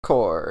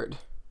Cord.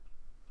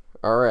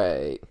 All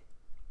right.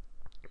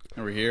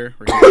 Are we here?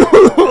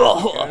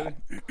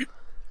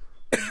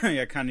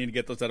 Yeah, I kind of need to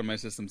get those out of my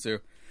system too.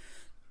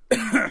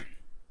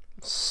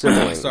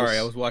 Siblings. Sorry,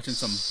 I was watching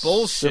some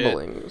bullshit.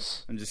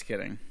 Siblings. I'm just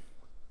kidding.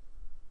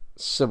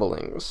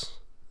 Siblings.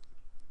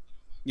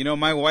 You know,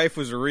 my wife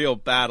was a real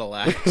battle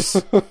axe.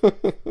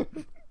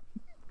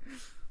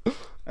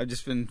 I've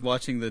just been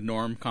watching the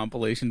Norm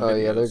compilation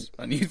videos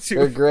on YouTube.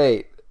 They're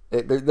great.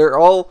 They're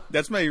all.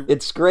 That's my.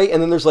 It's great,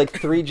 and then there's like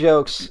 3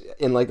 jokes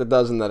in like the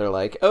dozen that are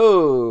like,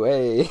 "Oh,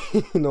 hey,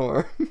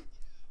 Norm."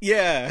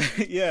 Yeah.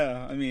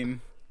 I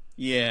mean,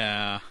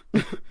 yeah.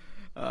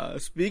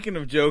 Speaking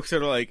of jokes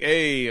that are like,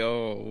 "Hey,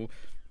 oh,"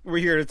 we're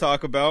here to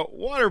talk about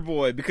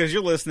Waterboy because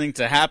you're listening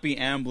to Happy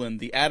Amblin,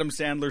 the Adam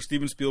Sandler,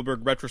 Steven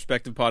Spielberg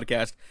retrospective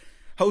podcast,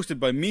 hosted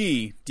by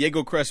me,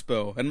 Diego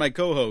Crespo, and my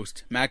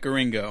co-host, Matt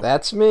Garingo.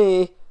 That's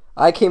me.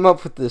 I came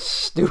up with this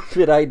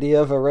stupid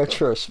idea of a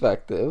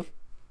retrospective.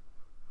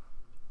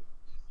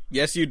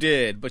 Yes, you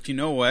did. But you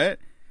know what?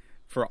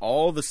 For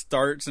all the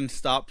starts and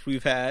stops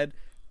we've had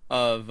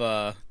of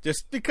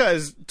just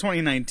because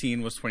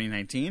 2019 was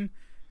 2019,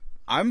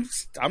 I'm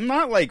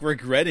not like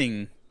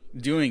regretting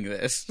doing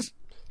this.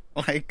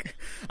 Like,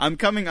 I'm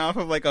coming off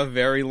of like a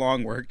very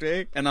long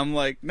workday, and I'm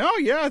like, no,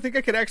 yeah, I think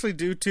I could actually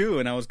do 2.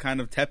 And I was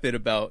kind of tepid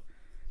about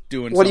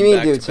doing some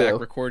back-to-back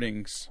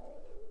recordings.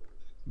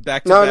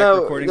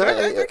 Back-to-back recordings.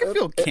 I can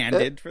feel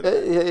candid for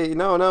that.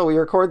 No, we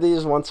record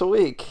these once a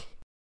week.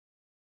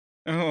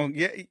 Oh,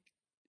 yeah.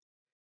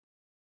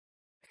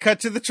 Cut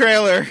to the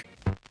trailer.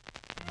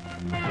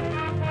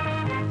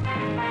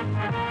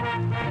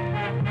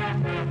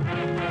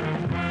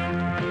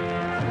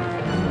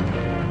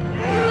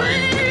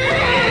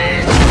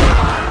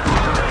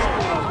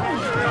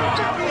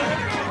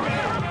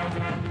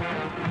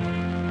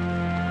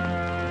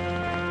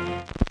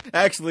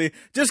 Actually,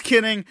 just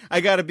kidding. I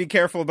gotta be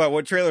careful about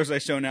what trailers I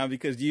show now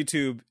because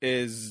YouTube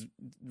is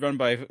run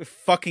by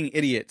fucking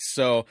idiots.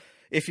 So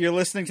if you're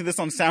listening to this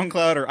on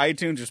SoundCloud or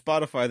iTunes or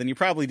Spotify, then you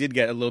probably did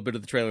get a little bit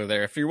of the trailer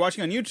there. If you're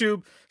watching on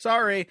YouTube,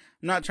 sorry,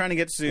 I'm not trying to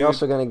get sued. You're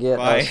also going to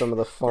get some of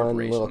the fun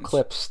little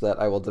clips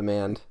that I will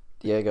demand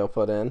Diego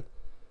put in.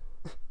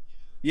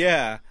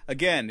 Yeah,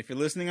 again, if you're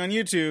listening on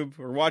YouTube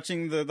or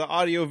watching the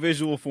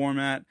audio-visual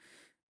format,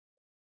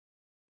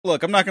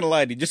 look, I'm not going to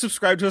lie to you. Just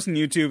subscribe to us on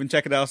YouTube and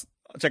check us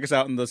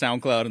out on the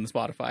SoundCloud and the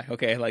Spotify,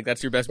 okay? Like,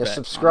 that's your best bet.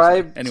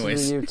 Subscribe to the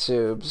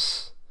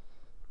YouTubes.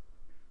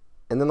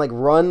 And then, like,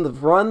 run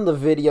the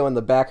video in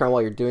the background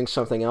while you're doing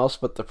something else,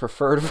 but the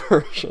preferred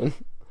version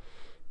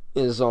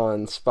is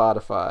on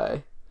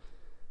Spotify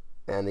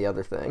and the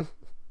other thing.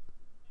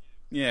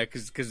 Yeah,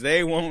 because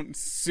they won't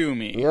sue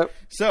me. Yep.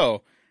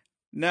 So,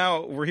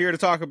 now we're here to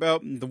talk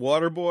about The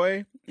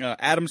Waterboy.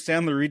 Adam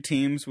Sandler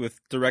reteams with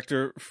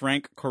director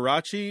Frank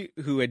Coraci,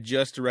 who had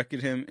just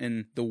directed him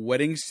in The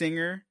Wedding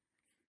Singer.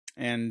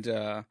 And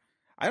I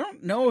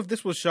don't know if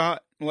this was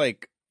shot,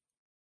 like,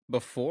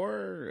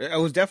 before. It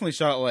was definitely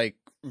shot, like,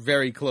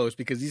 very close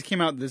because these came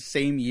out the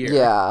same year.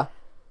 Yeah.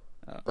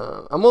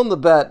 I'm willing to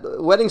bet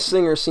Wedding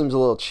Singer seems a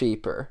little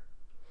cheaper.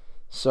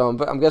 So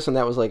I'm guessing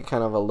that was like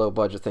kind of a low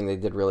budget thing they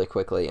did really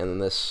quickly, and then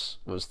this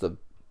was the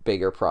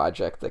bigger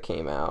project that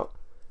came out.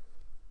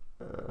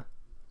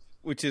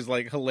 Which is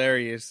like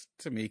hilarious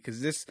to me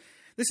because this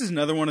is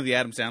another one of the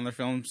Adam Sandler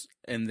films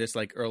in this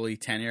like early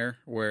tenure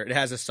where it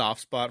has a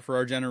soft spot for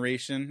our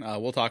generation.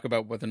 We'll talk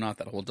about whether or not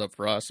that holds up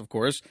for us, of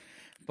course.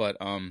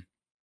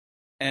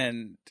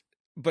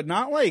 But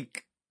not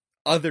like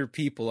other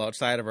people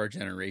outside of our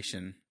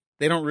generation.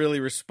 They don't really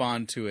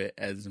respond to it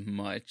as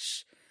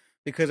much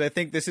because I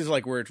think this is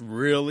like where it's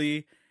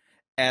really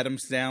Adam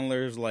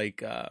Sandler's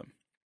like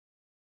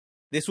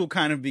this will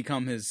kind of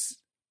become his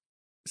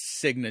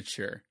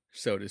signature,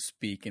 so to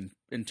speak,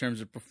 in terms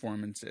of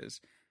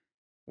performances.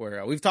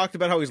 Where we've talked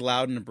about how he's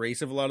loud and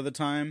abrasive a lot of the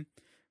time,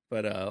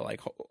 but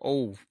like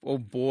oh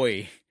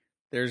boy,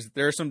 there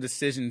are some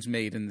decisions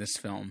made in this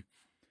film.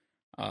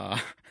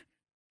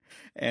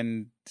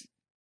 And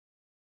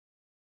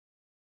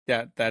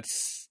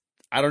that's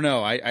I don't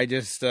know. I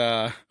just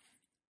I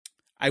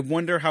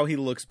wonder how he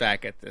looks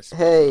back at this.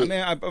 Hey,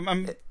 I mean,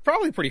 I'm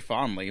probably pretty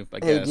fondly. I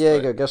guess. Hey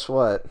Diego, guess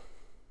what?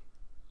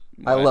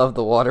 I love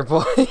The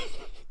Waterboy.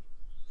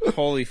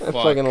 Holy fuck!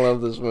 I fucking love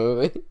this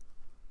movie.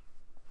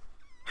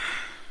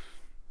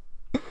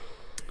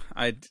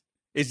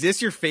 Is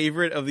this your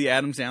favorite of the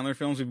Adam Sandler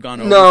films we've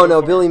gone over?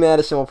 No, Billy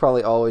Madison will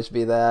probably always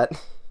be that.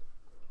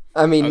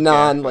 I mean,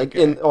 on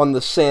the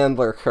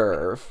Sandler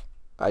curve,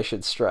 I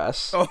should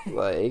stress. Oh.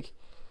 Like,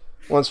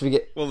 once we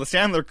get... Well, the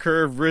Sandler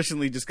curve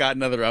recently just got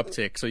another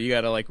uptick, so you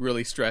gotta, like,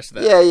 really stress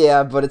that.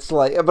 Yeah, but it's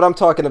like... But I'm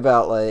talking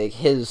about, like,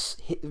 his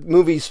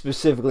movies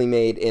specifically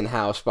made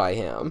in-house by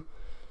him.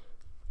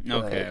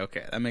 Okay.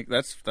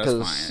 That's fine.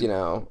 Because, you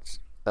know,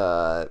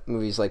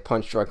 movies like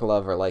Punch Drunk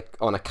Love are, like,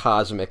 on a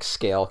cosmic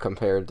scale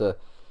compared to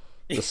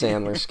the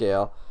Sandler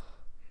scale.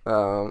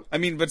 I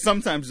mean, but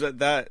sometimes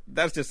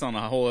that's just on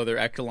a whole other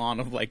echelon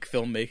of like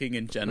filmmaking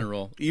in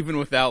general, even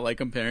without like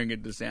comparing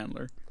it to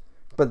Sandler.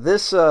 But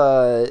this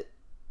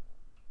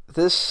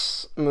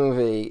this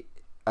movie,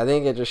 I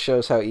think it just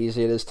shows how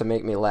easy it is to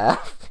make me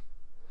laugh.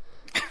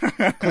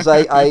 Because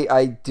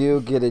I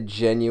do get a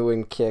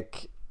genuine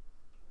kick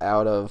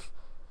out of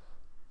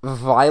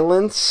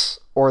violence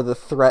or the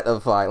threat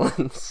of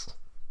violence.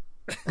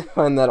 I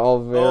find that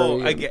all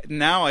very...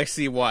 now I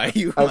see why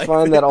you I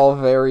find that all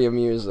very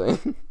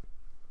amusing.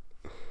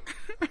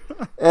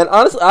 And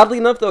honestly, oddly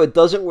enough, though, it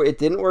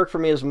didn't work for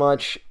me as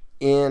much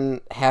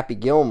in Happy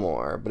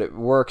Gilmore, but it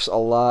works a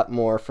lot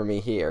more for me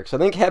here. Because I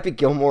think Happy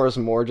Gilmore is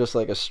more just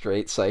like a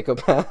straight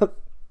psychopath.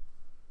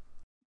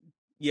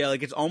 Yeah,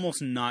 like it's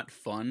almost not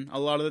fun a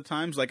lot of the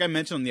times. Like I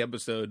mentioned on the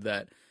episode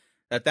that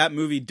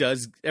movie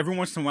does, every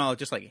once in a while, it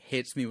just like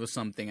hits me with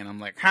something and I'm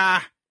like,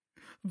 ha!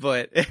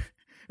 But,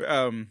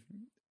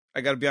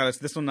 I gotta be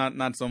honest, this one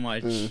not so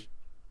much.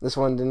 This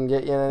one didn't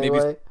get you in any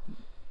way?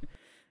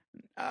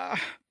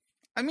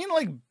 I mean,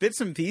 like bits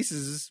and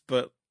pieces,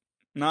 but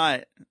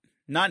not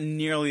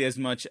nearly as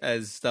much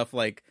as stuff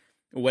like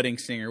Wedding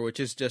Singer, which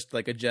is just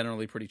like a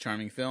generally pretty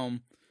charming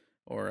film,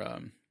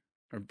 or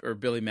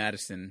Billy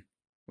Madison,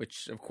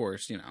 which of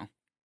course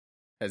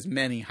has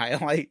many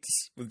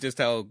highlights with just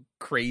how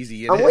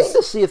crazy it is. I'm waiting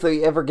to see if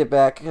they ever get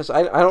back, because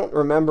I don't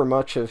remember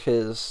much of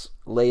his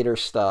later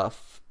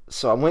stuff,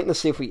 so I'm waiting to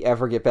see if we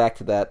ever get back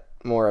to that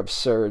more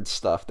absurd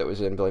stuff that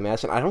was in Billy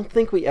Madison. I don't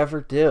think we ever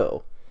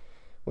do.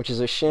 Which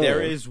is a shame.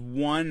 There is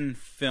one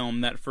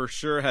film that for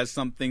sure has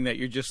something that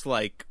you're just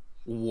like,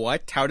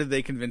 what? How did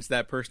they convince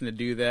that person to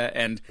do that?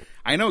 And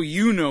I know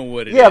you know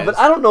what it is. Yeah, but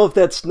I don't know if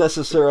that's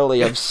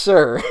necessarily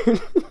absurd.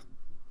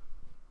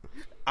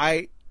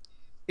 I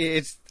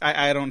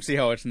don't see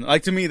how it's...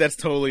 Like, to me, that's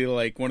totally,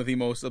 like, one of the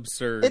most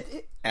absurd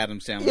Adam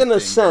Sandler in a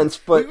things. sense,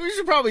 but... We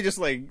should probably just,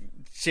 like,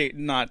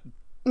 not...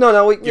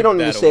 No, we don't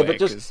need to say it, but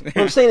just... Cause... what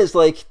I'm saying is,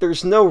 like,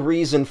 there's no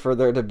reason for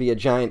there to be a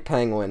giant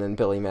penguin in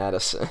Billy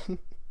Madison.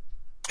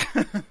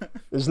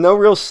 There's no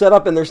real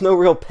setup and there's no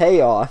real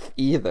payoff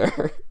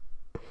either.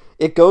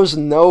 It goes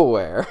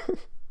nowhere.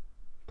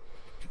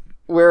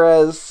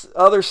 Whereas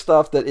other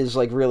stuff that is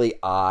like really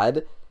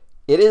odd,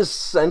 it is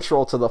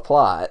central to the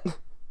plot.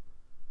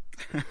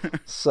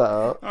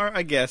 So, or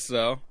I guess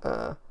so.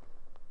 So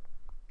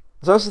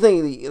I was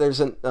thinking there's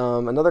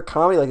another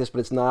comedy like this, but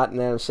it's not an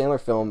Adam Sandler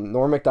film.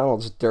 Norm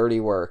Macdonald's Dirty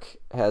Work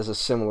has a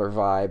similar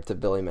vibe to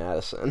Billy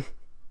Madison.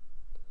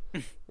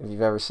 If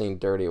you've ever seen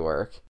Dirty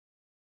Work.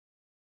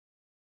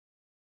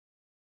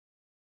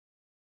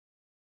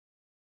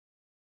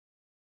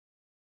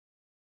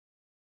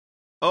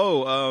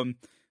 Oh,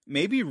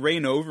 maybe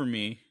Reign Over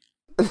Me.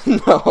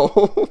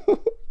 No.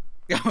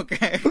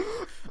 Okay.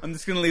 I'm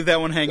just gonna leave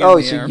that one hanging in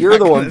the so air. You're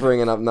the one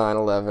bringing up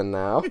 9/11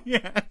 now.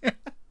 Yeah.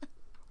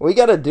 We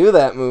gotta do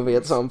that movie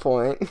at some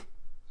point.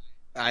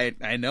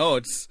 I know,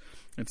 let's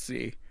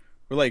see.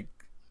 We're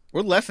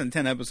less than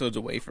 10 episodes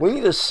away from We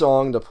need a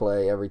song to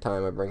play every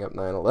time I bring up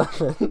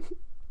 9/11.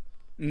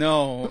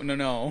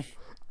 No.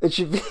 It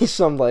should be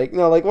some like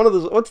one of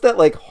those. What's that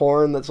like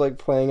horn that's like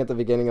playing at the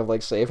beginning of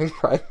like Saving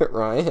Private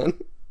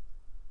Ryan?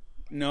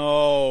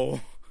 No.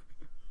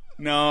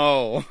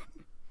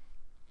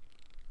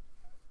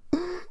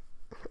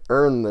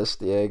 Earn this,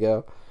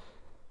 Diego.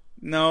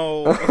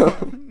 No.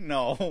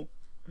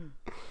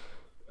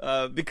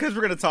 Because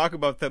we're gonna talk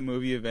about that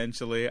movie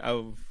eventually,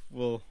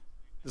 we'll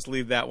just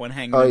leave that one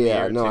hanging. Oh in yeah, the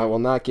air no, too. I will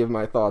not give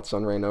my thoughts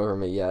on Reign Over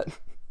Me yet.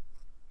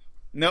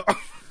 No.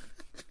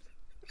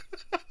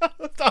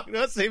 I'm talking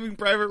about Saving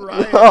Private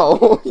Ryan.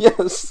 Oh,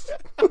 yes.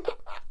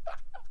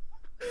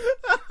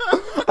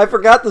 I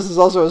forgot this is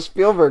also a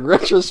Spielberg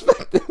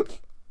retrospective.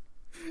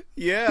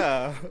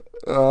 Yeah.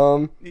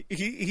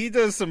 He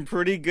does some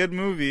pretty good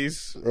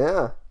movies.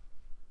 Yeah.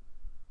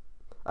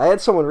 I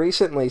had someone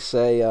recently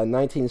say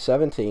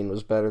 1917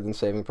 was better than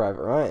Saving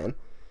Private Ryan.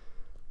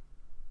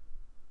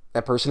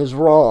 That person is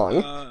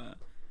wrong.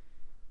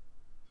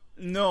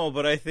 No,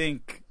 but I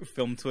think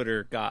Film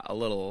Twitter got a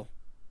little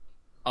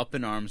up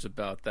in arms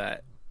about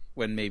that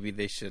when maybe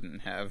they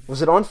shouldn't have.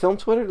 Was it on Film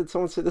Twitter? Did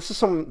someone say this? Is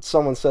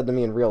someone said to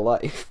me in real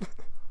life.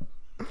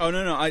 Oh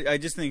no! I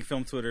just think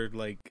Film Twitter,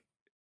 like,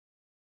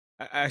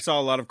 I saw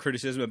a lot of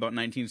criticism about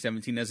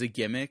 1917 as a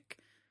gimmick,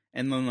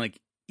 and then like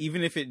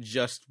even if it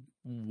just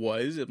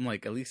was, I'm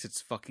like, at least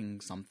it's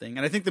fucking something.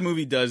 And I think the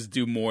movie does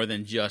do more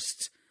than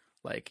just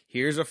like,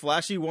 here's a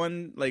flashy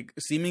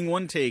seeming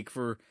one take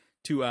for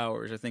 2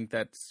 hours. I think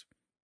that's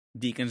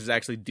Deakins is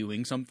actually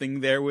doing something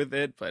there with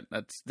it, but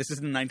this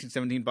is the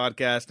 1917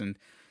 podcast, and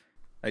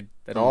I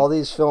don't all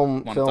these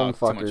film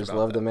fuckers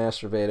love that. to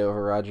masturbate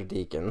over Roger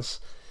Deakins.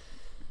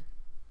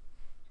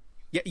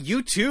 Yeah,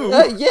 you too.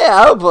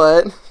 Yeah,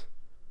 but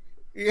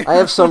I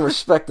have some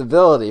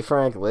respectability,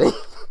 frankly.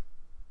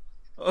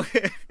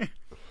 Okay.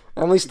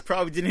 At least you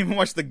probably didn't even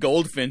watch The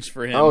Goldfinch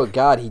for him. Oh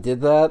God, he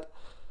did that.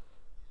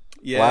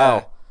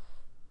 Yeah.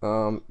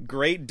 Wow.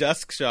 Great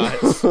dusk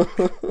shots.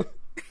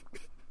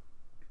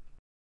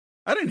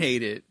 I didn't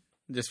hate it,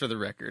 just for the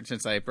record,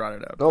 since I brought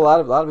it up. No, a lot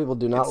of people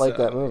do not like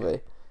that movie.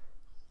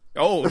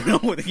 Oh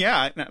no,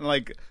 yeah,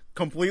 like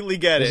completely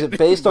get it. Is it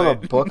based on a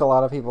book a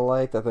lot of people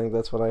liked? I think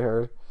that's what I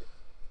heard.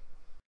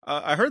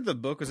 I heard the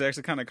book was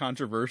actually kind of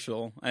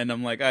controversial, and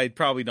I'm like, I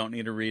probably don't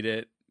need to read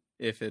it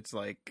if it's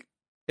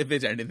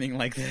anything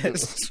like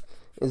this.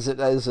 Is it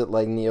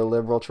like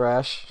neoliberal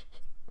trash?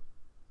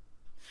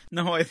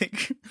 No, I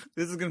think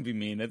this is gonna be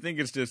mean. I think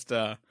it's just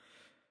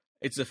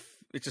it's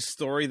a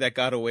story that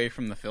got away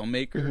from the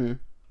filmmaker,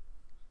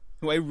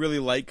 who I really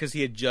like because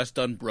he had just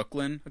done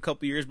Brooklyn a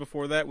couple years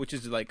before that, which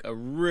is like a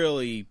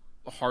really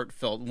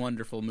heartfelt,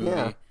 wonderful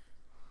movie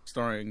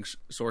starring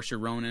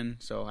Saoirse Ronan.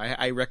 So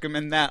I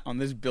recommend that on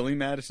this Billy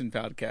Madison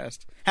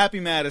podcast. Happy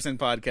Madison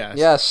podcast.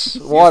 Yes,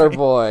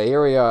 Waterboy.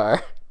 Here we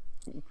are.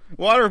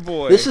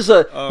 Waterboy. This is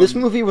this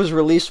movie was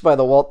released by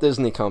the Walt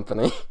Disney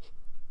Company.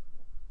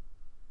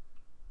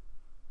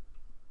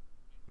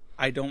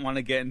 I don't want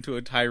to get into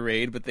a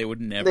tirade, but they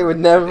would never. They would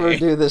never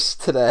do this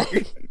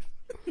today.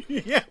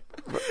 Yeah.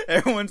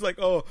 Everyone's like,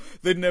 oh,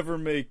 they'd never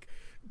make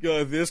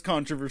this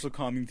controversial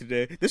comedy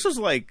today. This was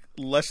like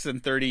less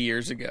than 30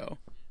 years ago,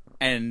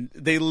 and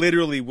they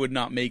literally would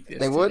not make this.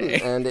 They today.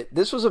 wouldn't, and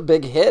this was a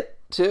big hit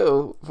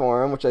too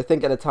for them, which I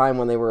think at a time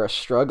when they were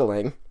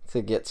struggling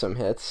to get some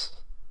hits.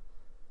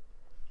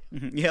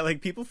 Yeah,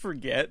 like people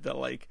forget that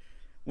like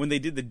when they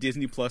did the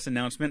Disney Plus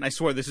announcement. I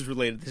swear this is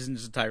related. This isn't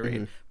just a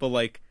tirade, but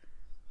like.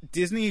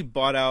 Disney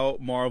bought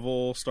out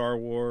Marvel, Star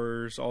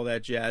Wars, all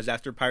that jazz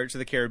after Pirates of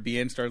the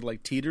Caribbean started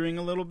like teetering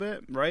a little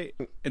bit, right?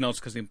 And also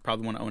because they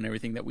probably want to own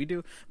everything that we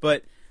do.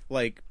 But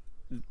like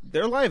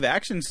their live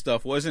action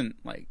stuff wasn't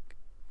like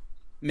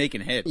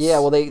making hits. Yeah,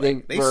 well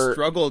they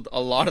struggled a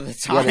lot of the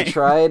time. Yeah, they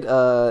tried.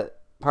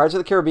 Pirates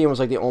of the Caribbean was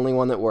like the only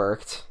one that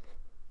worked,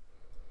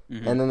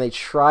 and then they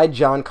tried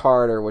John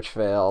Carter, which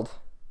failed,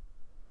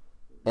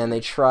 and they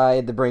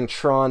tried to bring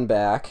Tron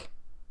back,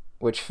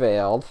 which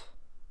failed.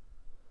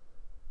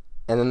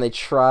 And then they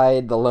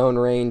tried The Lone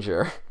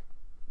Ranger,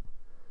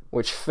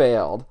 which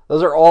failed.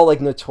 Those are all like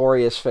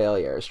notorious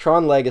failures.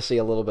 Tron Legacy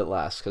a little bit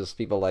less because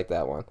people like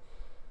that one.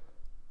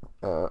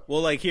 Well,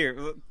 like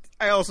here,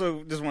 I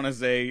also just want to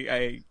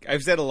say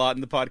I've said a lot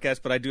in the podcast,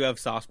 but I do have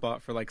soft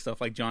spot for like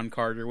stuff like John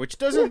Carter, which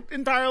doesn't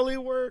entirely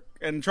work.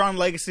 And Tron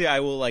Legacy, I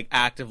will like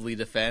actively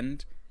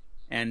defend.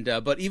 And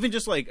but even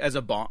just like as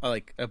a bomb,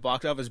 like a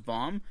box office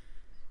bomb,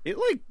 it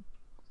like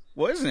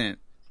wasn't.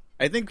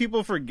 I think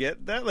people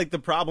forget that. Like, the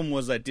problem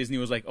was that Disney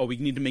was like, oh, we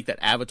need to make that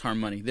Avatar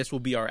money. This will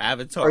be our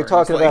Avatar. Are you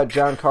talking about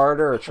John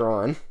Carter or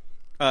Tron?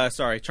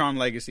 Sorry, Tron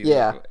Legacy.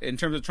 Yeah. In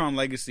terms of Tron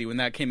Legacy, when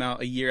that came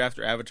out a year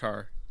after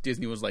Avatar,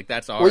 Disney was like,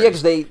 that's ours. Well, yeah,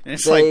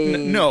 because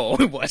no,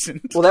 it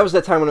wasn't. Well, that was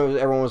the time when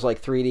everyone was like,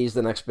 3D's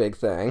the next big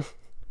thing.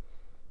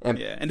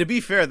 And to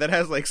be fair, that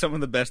has like some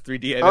of the best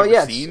 3D I've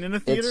ever seen in a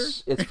theater.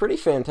 It's pretty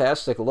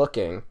fantastic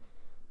looking.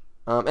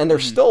 And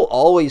there's still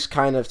always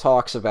kind of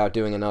talks about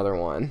doing another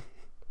one.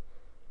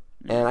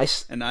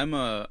 And I'm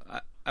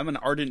an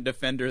ardent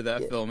defender of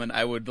that film, and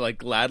I would like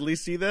gladly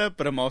see that.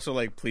 But I'm also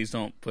like, please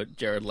don't put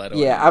Jared Leto.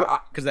 Yeah,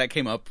 because that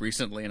came up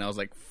recently, and I was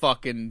like,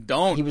 fucking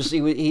don't.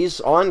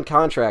 He's on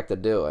contract to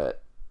do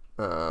it.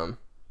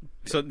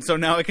 So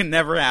now it can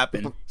never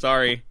happen.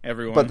 Sorry,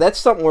 everyone. But that's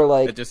something where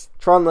like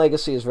Tron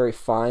Legacy is very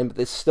fine, but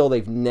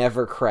they've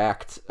never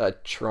cracked a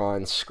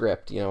Tron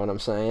script. You know what I'm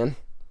saying?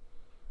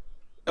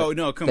 Oh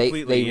no,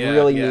 completely. They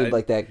really need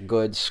like that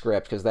good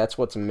script because that's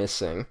what's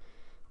missing.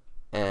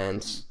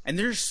 And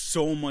there's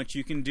so much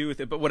you can do with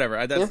it, but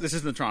whatever. This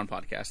is the Tron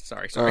podcast.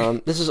 Sorry.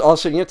 This is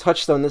also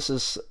Touchstone. This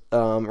is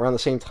around the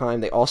same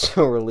time they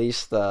also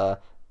released they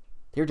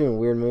were doing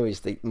weird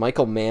movies.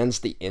 Michael Mann's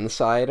The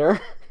Insider.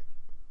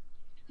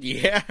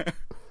 Yeah.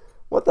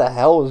 What the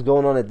hell was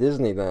going on at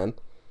Disney then?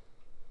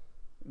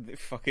 They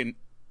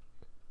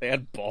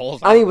had balls.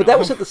 I mean, but that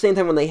was at the same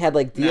time when they had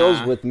like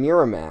deals with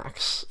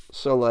Miramax.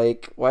 So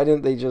like, why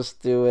didn't they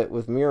just do it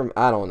with Miramax?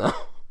 I don't know.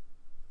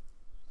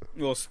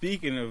 Well,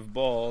 speaking of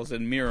balls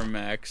and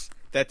Miramax,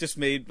 that just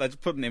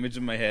put an image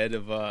in my head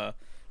of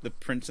The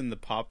Prince and the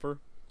Pauper,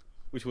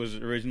 which was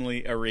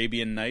originally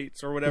Arabian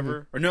Nights or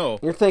whatever. Or no.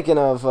 You're thinking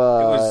of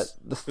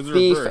The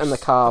Thief and the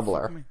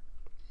Cobbler.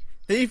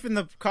 Thief and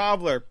the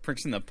Cobbler,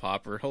 Prince and the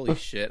Pauper. Holy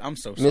shit, I'm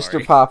so sorry.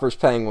 Mr. Popper's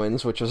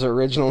Penguins, which was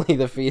originally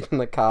The Thief and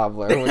the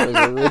Cobbler, which was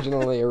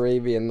originally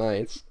Arabian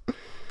Nights.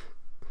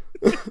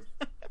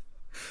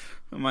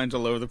 Mine's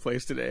all over the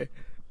place today.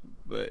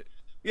 But...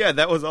 yeah,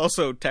 that was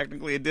also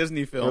technically a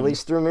Disney film.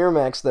 Released through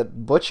Miramax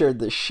that butchered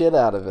the shit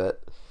out of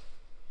it.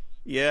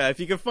 Yeah, if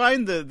you can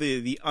find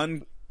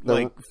the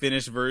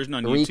finished version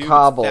on YouTube,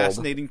 it's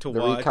fascinating to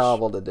watch. The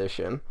recobbled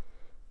edition.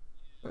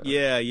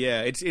 Yeah,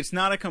 it's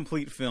not a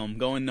complete film,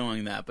 going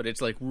knowing that, but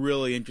it's like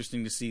really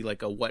interesting to see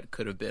like a what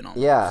could have been on.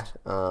 Yeah,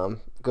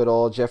 good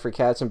old Jeffrey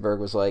Katzenberg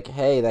was like,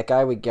 "Hey, that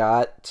guy we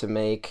got to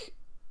make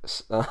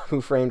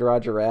Who Framed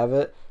Roger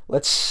Rabbit?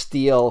 Let's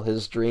steal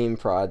his dream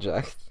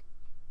project."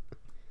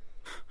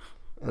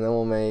 And then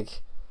we'll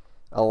make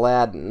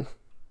Aladdin,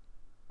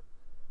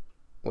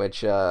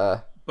 which,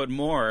 but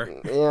more.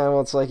 Yeah,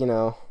 well, it's like,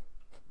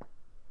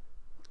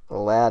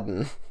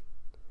 Aladdin,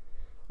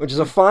 which is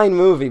a fine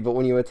movie, but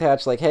when you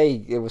attach, like,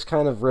 hey, it was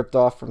kind of ripped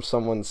off from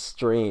someone's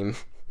dream,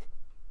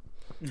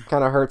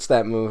 kind of hurts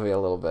that movie a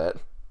little bit.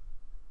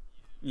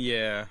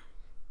 Yeah.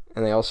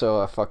 And they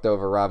also fucked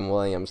over Robin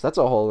Williams. That's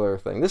a whole other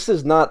thing. This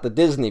is not the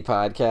Disney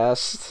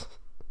podcast.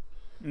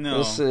 No.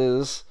 This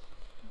is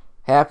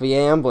Happy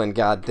Amblin',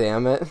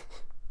 goddammit.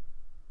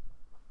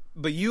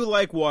 But you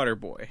like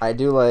Waterboy. I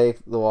do like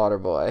The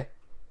Waterboy.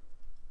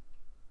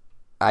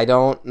 I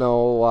don't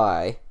know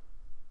why.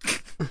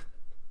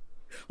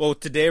 Well,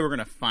 today we're going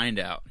to find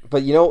out.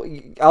 But you know,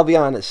 I'll be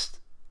honest.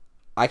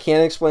 I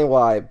can't explain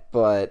why,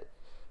 but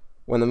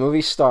when the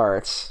movie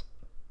starts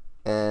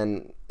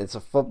and it's a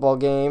football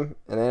game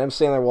and Adam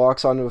Sandler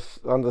walks onto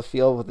the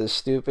field with his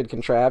stupid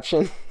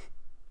contraption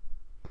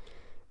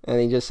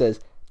and he just says,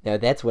 "Now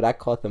that's what I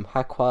call them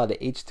high quality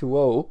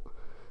H2O."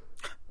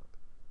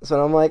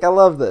 So I'm like, I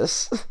love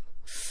this.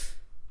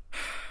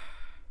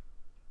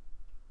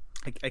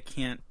 I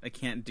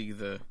can't do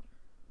the...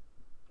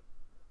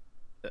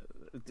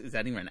 Is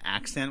that even an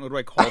accent? What do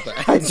I call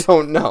that? I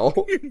don't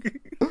know.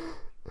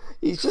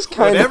 He's just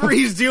kind of... Whatever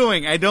he's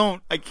doing, I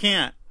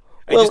can't.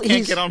 I just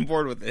can't get on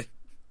board with it.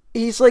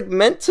 He's like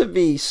meant to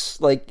be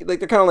like they're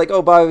kind of like,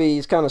 oh, Bobby,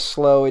 he's kind of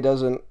slow. He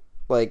doesn't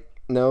like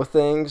know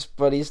things,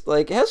 but he's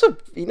like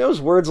he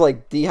knows words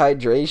like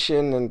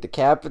dehydration and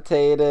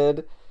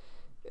decapitated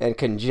and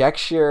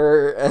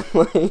conjecture and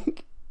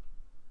like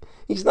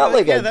he's not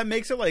like that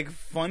makes it like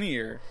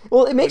funnier.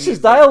 Well, it makes his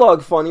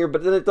dialogue funnier,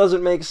 but then it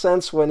doesn't make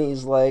sense when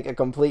he's like a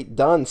complete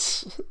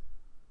dunce.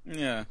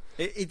 Yeah,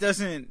 it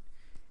doesn't.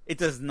 It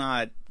does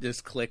not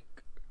just click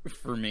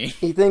for me.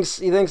 He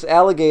thinks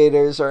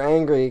alligators are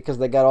angry because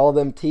they got all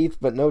them teeth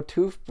but no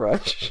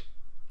toothbrush.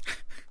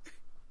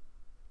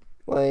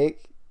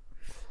 Like,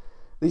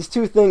 these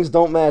two things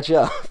don't match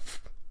up.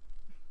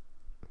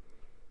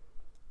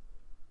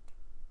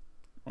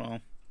 Well,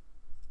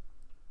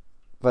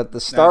 but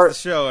the start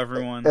that's the show,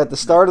 everyone. At the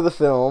start of the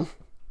film,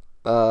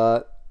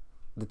 the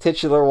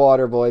titular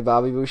Waterboy,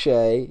 Bobby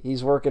Boucher,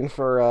 he's working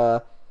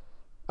for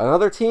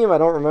another team. I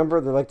don't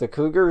remember. They're like the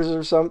Cougars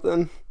or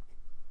something.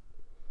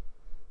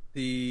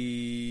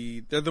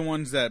 They're the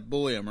ones that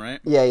bully him, right?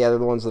 Yeah, they're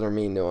the ones that are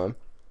mean to him.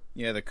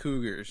 Yeah, the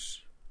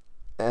Cougars.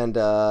 And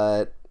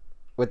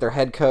with their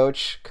head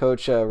coach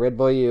Red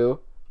Boy U,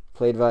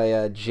 played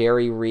by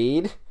Jerry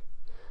Reed,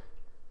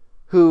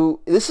 who,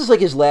 this is like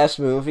his last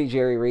movie,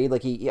 Jerry Reed.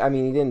 Like he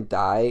didn't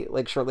die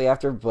like shortly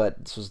after,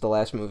 but this was the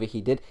last movie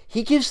he did.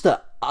 He gives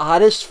the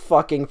oddest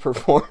fucking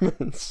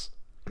performance.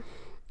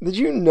 Did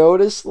you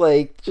notice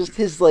like just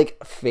his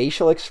like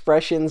facial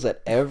expressions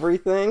at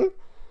everything?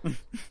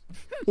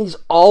 He's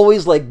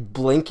always like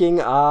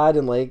blinking odd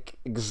and like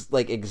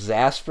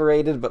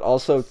exasperated, but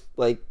also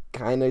like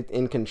kind of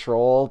in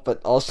control, but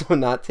also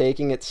not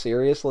taking it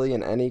seriously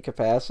in any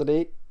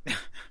capacity.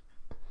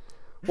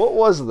 What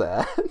was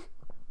that?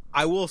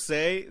 I will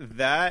say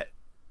that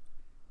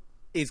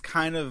is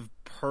kind of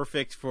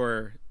perfect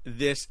for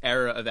this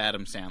era of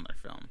Adam Sandler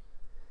film.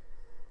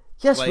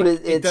 Yes, like,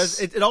 but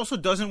it also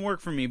doesn't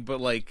work for me,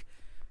 but like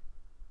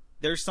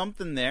there's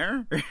something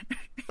there.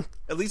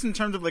 At least in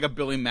terms of like a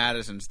Billy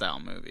Madison style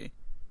movie.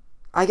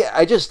 I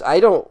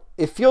don't...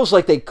 It feels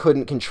like they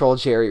couldn't control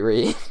Jerry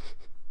Reed.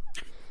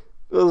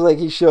 It was like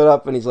he showed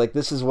up and he's like,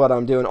 this is what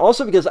I'm doing.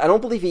 Also because I don't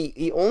believe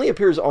he only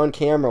appears on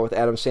camera with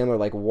Adam Sandler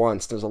like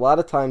once. There's a lot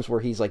of times where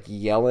he's like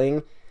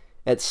yelling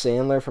at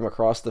Sandler from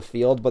across the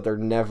field, but they're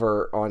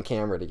never on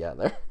camera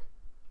together.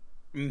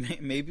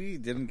 Maybe he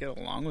didn't get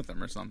along with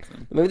him or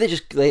something. Maybe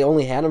they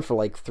only had him for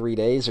like 3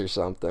 days or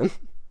something.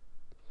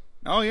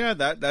 Oh yeah,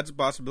 that's a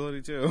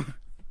possibility too.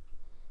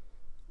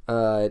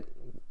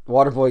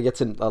 Waterboy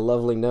gets a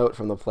lovely note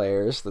from the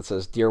players that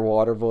says, "Dear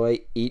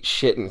Waterboy, eat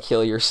shit and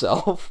kill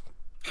yourself."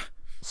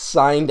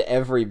 Signed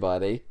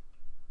everybody.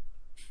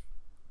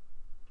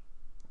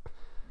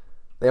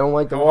 They don't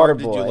like the Waterboy.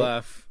 Did you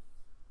laugh?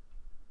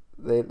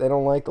 They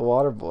don't like the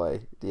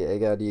Waterboy.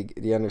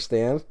 Do you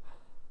understand?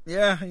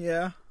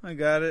 Yeah, I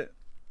got it.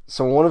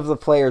 So one of the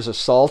players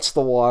assaults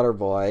the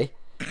Waterboy.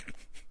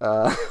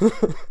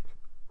 The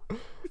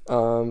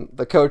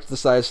coach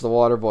decides the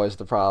Waterboy's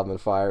the problem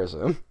and fires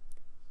him.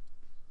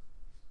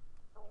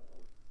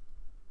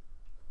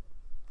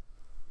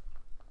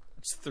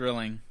 It's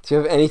thrilling. Do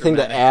you have anything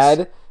to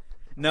add?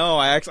 No,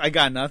 I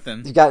got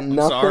nothing. You got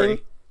nothing?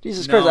 Sorry.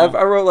 Jesus Christ,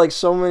 I wrote like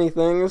so many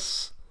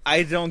things.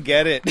 I don't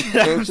get it.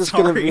 It's just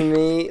going to be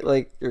me,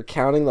 like, you're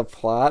counting the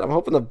plot. I'm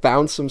hoping to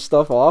bounce some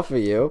stuff off of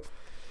you.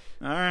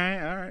 All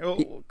right.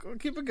 Well, we'll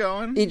keep it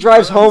going. He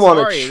drives home on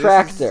a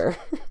tractor.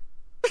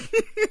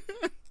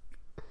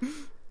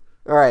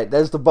 All right,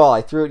 there's the ball.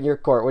 I threw it in your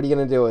court. What are you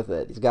going to do with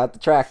it? He's got the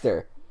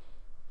tractor.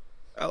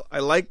 I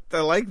like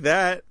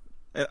that.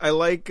 I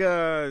like.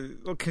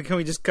 Can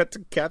we just cut to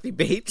Kathy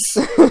Bates?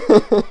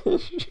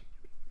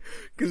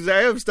 Because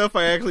I have stuff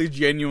I actually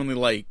genuinely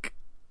like.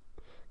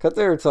 Cut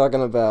there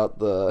talking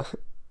about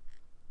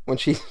when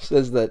she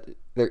says that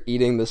they're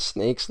eating the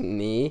snake's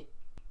knee.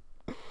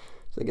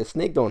 It's like, a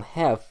snake don't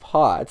have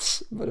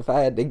parts, but if I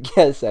had to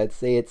guess, I'd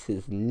say it's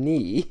his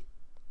knee.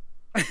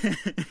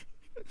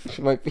 Which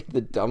might be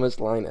the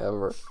dumbest line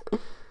ever.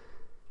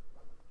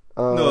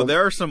 No,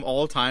 there are some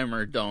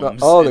all-timer domes.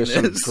 Oh, there's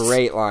some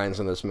great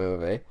lines in this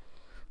movie.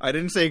 I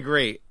didn't say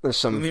great. There's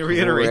some Let me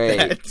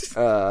reiterate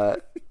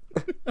that.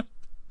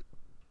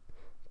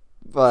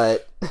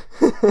 But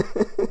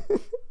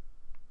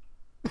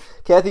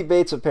Kathy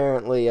Bates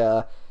apparently,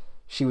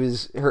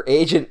 her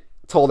agent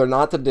told her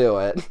not to do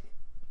it,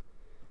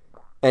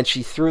 and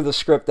she threw the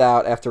script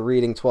out after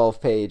reading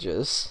 12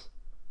 pages.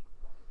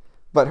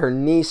 But her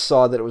niece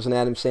saw that it was an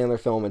Adam Sandler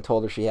film and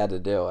told her she had to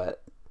do it.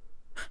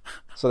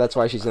 So that's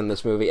why she's in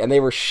this movie. And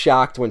they were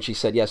shocked when she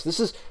said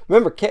yes.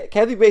 Remember,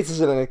 Kathy Bates is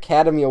an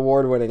Academy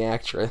Award-winning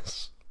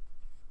actress.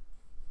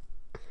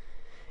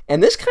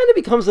 And this kind of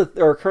becomes a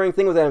recurring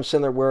thing with Adam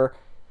Sandler where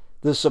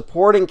the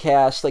supporting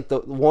cast, like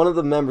one of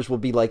the members will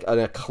be like an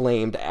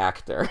acclaimed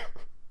actor.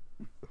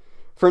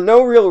 For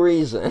no real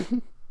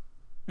reason.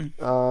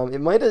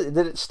 Did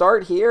it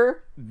start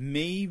here?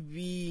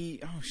 Maybe.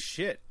 Oh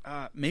shit.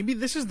 Maybe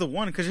this is the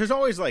one because there's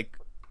always like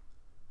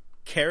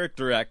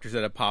character actors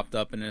that have popped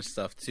up in this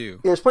stuff too.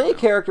 Yeah, there's plenty of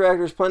character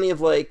actors, plenty of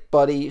like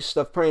buddy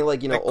stuff, plenty of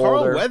like older.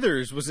 Carl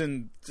Weathers was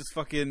in just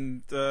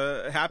fucking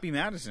Happy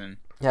Madison.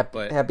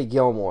 Happy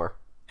Gilmore.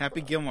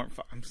 Happy Gilmore.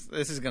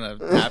 This is gonna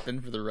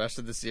happen for the rest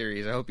of the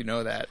series. I hope you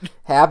know that.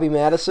 Happy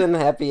Madison,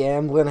 Happy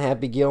Amblin,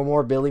 Happy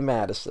Gilmore, Billy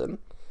Madison.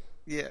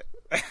 Yeah.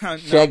 No,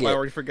 I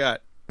already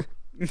forgot.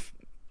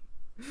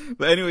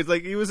 But anyways,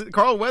 like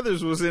Carl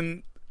Weathers was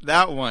in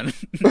that one,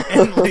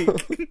 and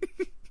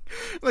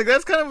like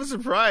that's kind of a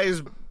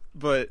surprise,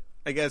 but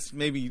I guess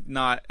maybe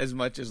not as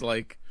much as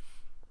like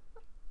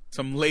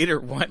some later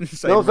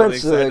ones. No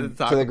offense to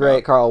the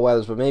great Carl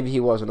Weathers, but maybe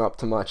he wasn't up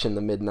to much in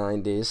the mid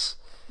 '90s.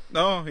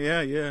 Oh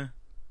yeah.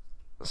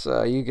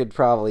 So you could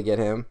probably get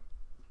him.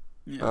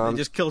 Yeah, they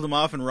just killed him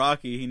off in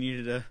Rocky. He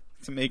needed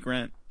to make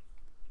rent.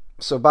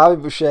 So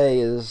Bobby Boucher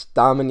is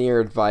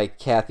domineered by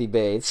Kathy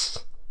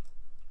Bates.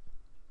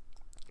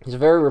 He's a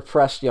very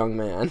repressed young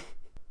man.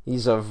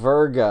 He's a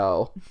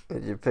Virgo.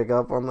 Did you pick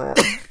up on that?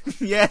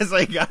 Yes,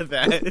 I got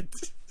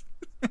that.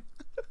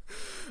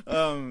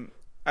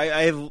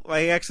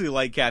 I actually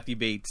like Kathy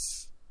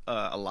Bates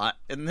a lot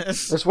in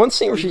this. There's one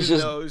scene where she's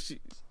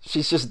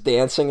just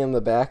dancing in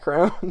the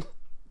background.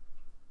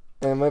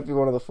 And it might be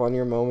one of the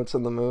funnier moments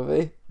in the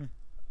movie.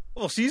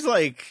 Well, she's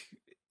like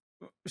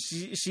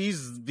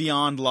she's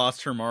beyond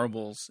lost her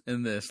marbles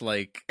in this,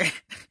 like.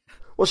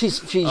 Well, she's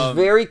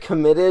very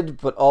committed,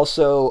 but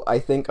also I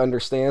think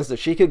understands that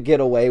she could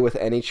get away with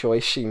any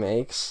choice she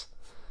makes.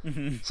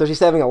 Mm-hmm. So she's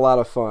having a lot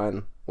of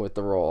fun with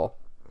the role.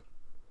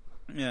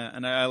 Yeah,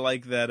 and I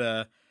like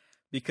that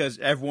because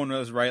everyone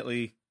was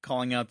rightly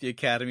calling out the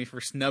Academy for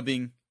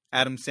snubbing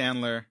Adam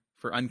Sandler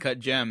for Uncut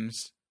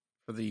Gems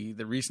for the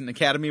recent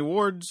Academy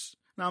Awards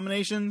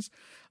nominations.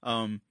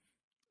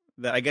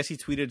 That I guess he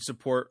tweeted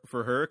support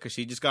for her because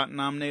she just got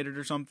nominated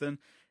or something,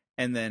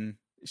 and then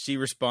she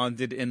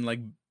responded in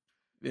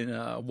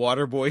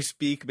WATERBOY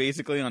speak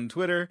basically on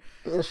Twitter.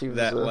 Yeah, she was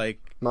that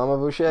Mama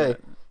Boucher.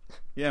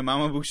 Yeah,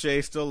 Mama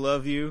Boucher still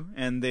love you,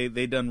 and they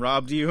done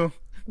robbed you.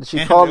 Did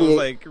she call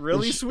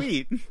really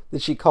sweet?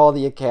 Did she call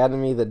the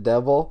Academy the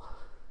devil?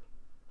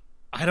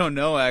 I don't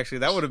know. Actually,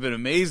 that would have been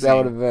amazing. That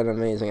would have been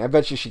amazing. I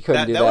bet you she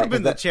couldn't do that. That would have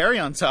been the cherry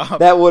on top.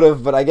 That would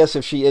have, but I guess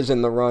if she is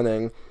in the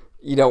running,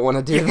 you don't want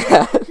to do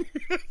that.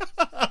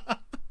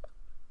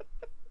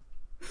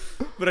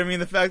 But I mean,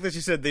 the fact that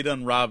she said they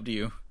done robbed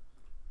you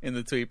in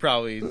the tweet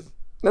probably.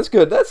 That's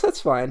good.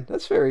 That's fine.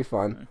 That's very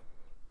fun.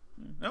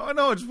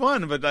 No, it's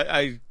fun, but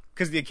I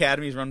because the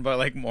Academy is run by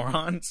like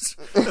morons,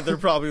 that they're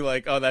probably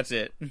like, oh, that's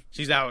it.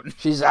 She's out.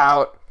 She's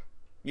out.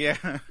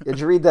 Yeah. Did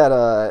you read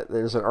that?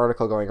 There's an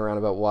article going around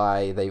about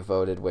why they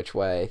voted which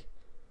way,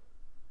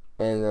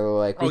 and they're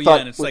like,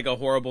 and it's like a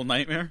horrible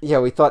nightmare. Yeah,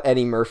 we thought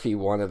Eddie Murphy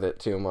wanted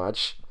it too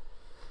much.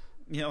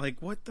 Yeah,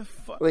 like what the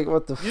fuck? Like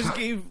what the fuck?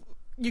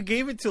 You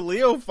gave it to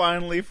Leo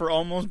finally for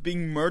almost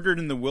being murdered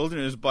in the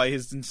wilderness by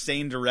his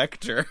insane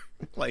director.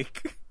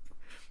 Like,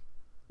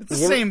 it's the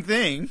same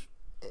thing.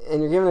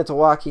 And you're giving it to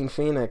Joaquin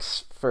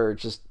Phoenix for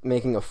just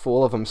making a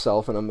fool of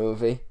himself in a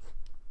movie.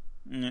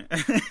 I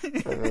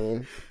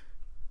mean,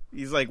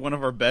 he's like one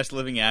of our best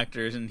living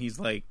actors, and he's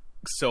like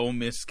so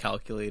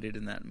miscalculated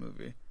in that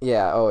movie.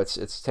 Yeah. Oh,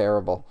 it's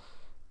terrible.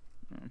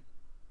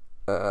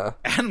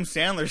 Adam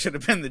Sandler should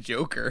have been the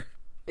Joker.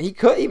 He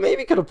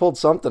maybe could have pulled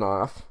something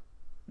off.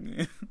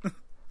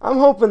 I'm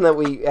hoping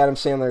that Adam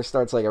Sandler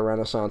starts like a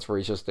renaissance where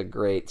he's just a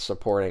great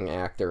supporting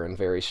actor in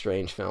very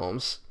strange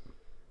films.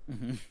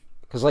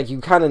 Because like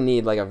you kind of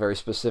need like a very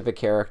specific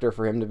character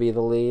for him to be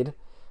the lead,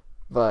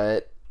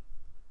 but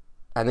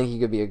I think he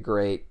could be a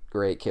great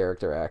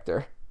character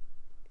actor.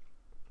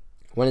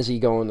 When is he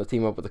going to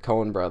team up with the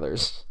Coen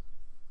brothers?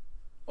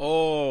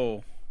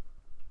 Oh,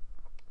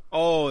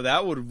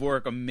 that would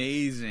work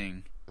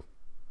amazing.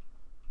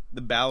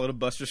 The Ballad of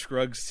Buster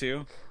Scruggs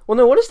too. Well,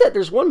 no, what is that?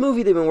 There's one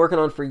movie they've been working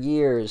on for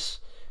years,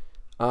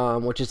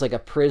 which is like a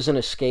prison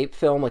escape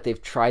film. Like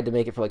they've tried to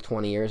make it for like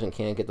 20 years and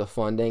can't get the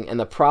funding. And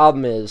the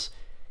problem is,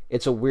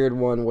 it's a weird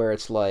one where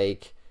it's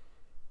like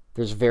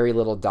there's very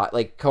little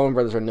like Coen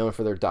brothers are known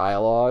for their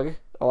dialogue,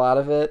 a lot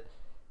of it,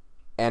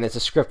 and it's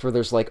a script where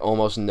there's like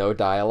almost no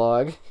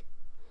dialogue.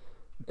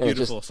 And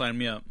Beautiful. Sign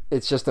me up.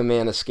 It's just a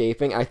man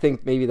escaping. I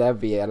think maybe that'd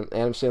be Adam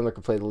Sandler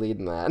could play the lead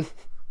in that.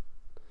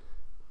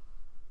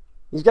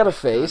 He's got a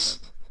face.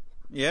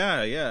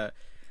 Yeah.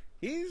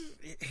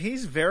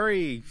 He's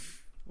very,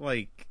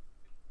 like,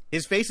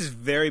 his face is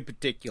very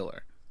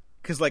particular.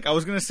 Because, like, I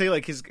was gonna say,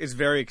 like, it's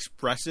very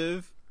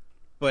expressive,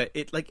 but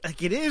it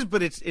it is,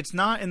 but it's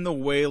not in the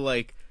way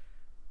like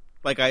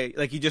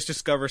you just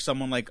discover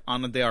someone like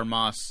Ana de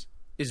Armas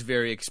is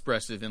very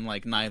expressive in,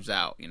 like, Knives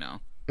Out, you know.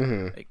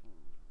 Mm-hmm. Like,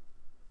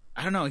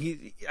 I don't know.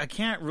 I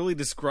can't really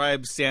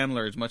describe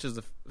Sandler as much as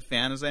a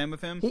fan as I am of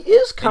him. He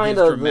is kind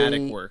of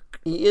dramatic work.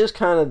 He is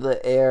kind of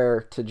the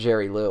heir to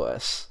Jerry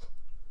Lewis.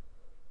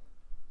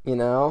 You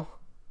know?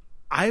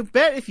 I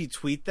bet if you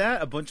tweet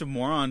that, a bunch of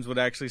morons would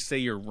actually say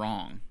you're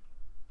wrong.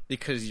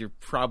 Because you're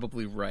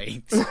probably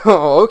right.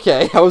 Oh,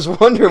 okay. I was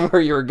wondering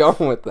where you were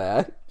going with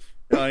that.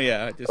 Oh,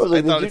 yeah.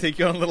 I thought I'd take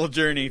you on a little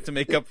journey to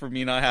make up for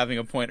me not having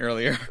a point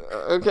earlier.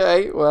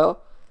 Okay,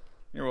 well.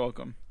 You're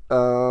welcome.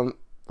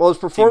 Well, his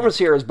performance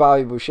here as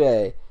Bobby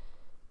Boucher,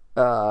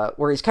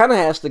 where he's kind of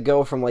has to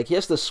go from, like, he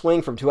has to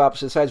swing from two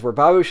opposite sides, where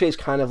Bobby Boucher is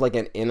kind of like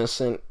an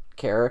innocent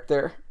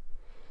character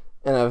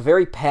and a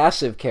very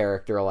passive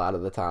character a lot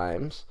of the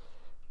times.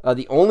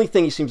 The only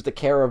thing he seems to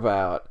care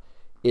about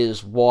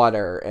is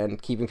water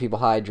and keeping people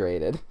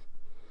hydrated.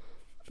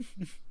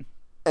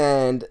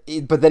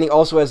 But then he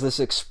also has this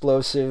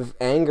explosive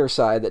anger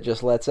side that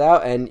just lets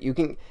out, and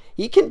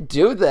he can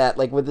do that,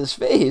 like, with his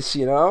face,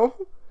 you know?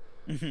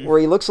 Mm-hmm. Where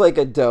he looks like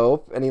a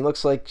dope, and he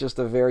looks like just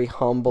a very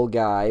humble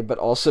guy, but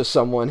also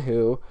someone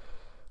who,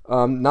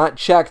 not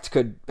checked,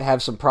 could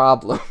have some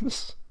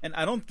problems. And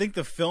I don't think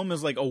the film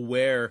is, like,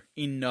 aware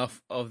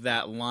enough of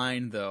that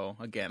line, though.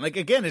 Again,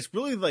 it's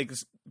really, like,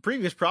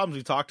 previous problems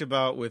we talked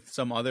about with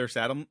some other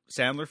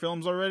Sandler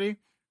films already,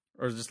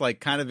 or just,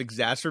 like, kind of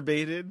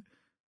exacerbated,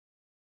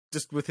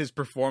 just with his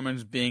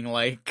performance being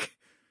like,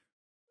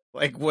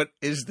 what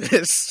is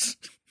this?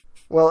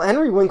 Well,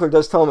 Henry Winkler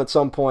does tell him at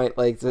some point,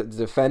 like, to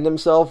defend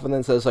himself, and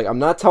then says, like, I'm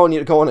not telling you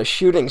to go on a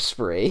shooting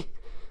spree,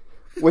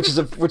 which is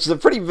a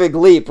pretty big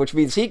leap, which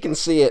means he can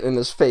see it in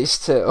his face,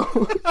 too.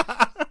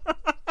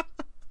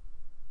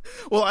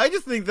 Well, I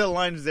just think that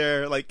line's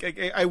there, like,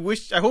 I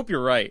hope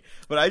you're right,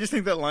 but I just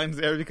think that line's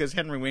there because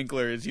Henry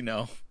Winkler is, you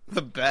know,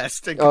 the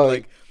best,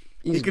 and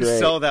he could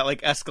sell that,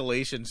 like,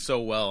 escalation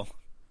so well.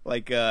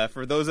 Like,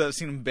 for those that have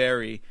seen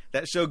Barry,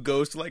 that show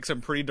goes to, like,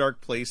 some pretty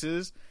dark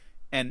places,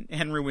 and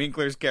Henry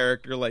Winkler's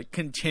character, like,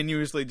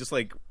 continuously just,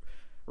 like,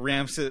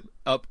 ramps it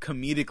up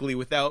comedically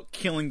without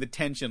killing the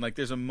tension. Like,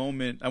 there's a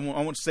moment, I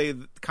won't say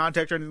the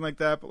context or anything like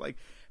that, but, like,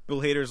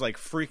 Bill Hader's, like,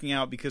 freaking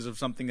out because of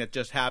something that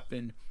just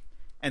happened,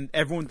 and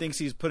everyone thinks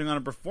he's putting on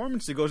a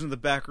performance. He goes into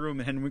the back room,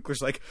 and Henry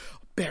Winkler's like,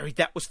 Barry,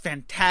 that was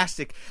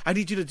fantastic. I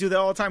need you to do that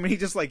all the time. And he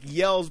just, like,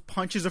 yells,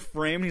 punches a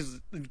frame,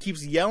 and he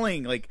keeps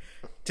yelling, like,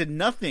 to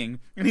nothing.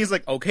 And he's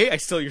like, okay,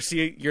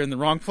 you're in the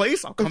wrong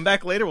place. I'll come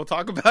back later. We'll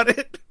talk about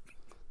it.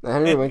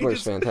 Henry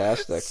Winkler's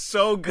fantastic.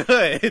 So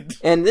good.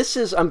 And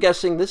I'm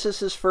guessing this is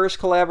his first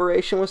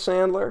collaboration with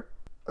Sandler.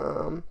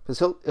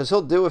 Because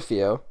he'll do a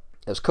few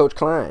as Coach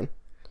Klein.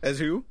 As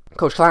who?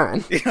 Coach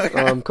Klein.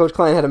 Coach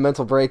Klein had a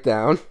mental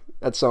breakdown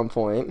at some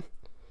point,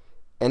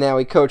 and now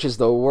he coaches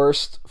the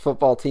worst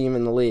football team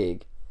in the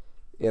league.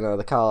 You know,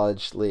 the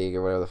college league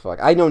or whatever the fuck.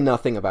 I know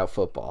nothing about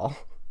football,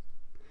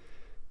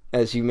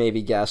 as you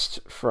maybe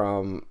guessed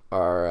from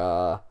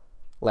our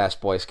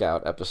last Boy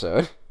Scout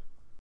episode.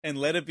 And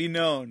let it be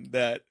known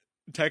that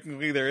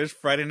technically there is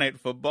Friday Night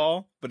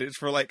Football, but it's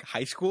for, like,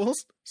 high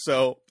schools.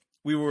 So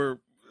we were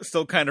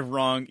still kind of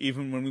wrong,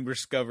 even when we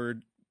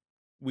discovered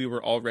we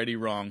were already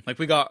wrong. Like,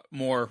 we got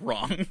more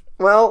wrong.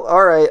 Well,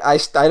 alright, I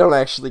don't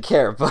actually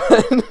care, but...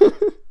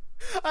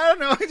 I don't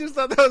know, I just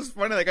thought that was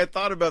funny. Like, I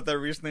thought about that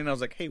recently, and I was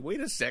like, hey, wait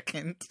a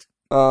second.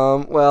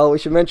 Well, we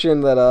should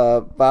mention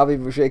that, Bobby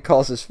Boucher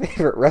calls his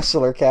favorite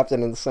wrestler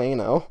Captain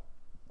Insano.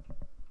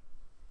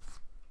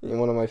 In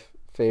one of my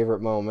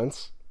favorite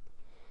moments.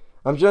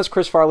 Just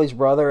Chris Farley's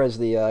brother as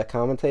the,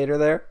 commentator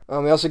there.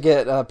 We also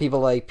get, people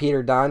like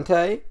Peter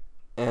Dante,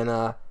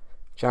 and,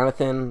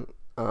 Jonathan...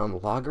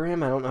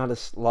 Logran? I don't know how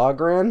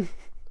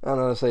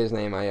to say his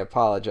name. I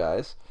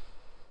apologize.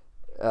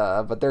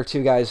 But they're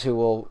two guys who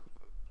will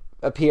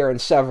appear in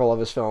several of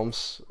his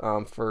films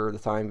for the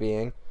time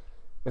being.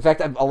 In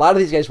fact, a lot of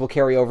these guys will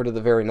carry over to the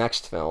very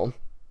next film.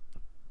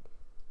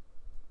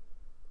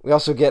 We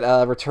also get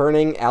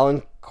returning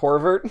Alan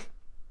Covert,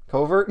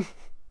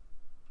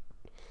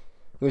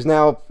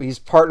 he's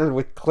partnered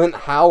with Clint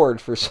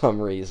Howard for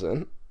some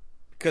reason.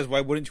 Because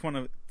why wouldn't you want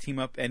to team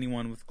up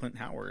anyone with Clint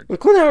Howard? With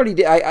Clint Howard, he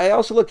did. I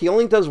also looked. He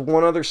only does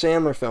one other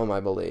Sandler film, I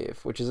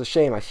believe, which is a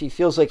shame. He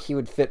feels like he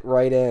would fit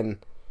right in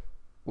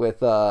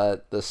with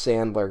the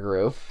Sandler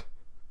group.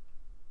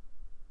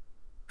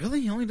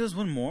 Really? He only does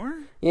one more?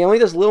 He only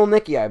does Little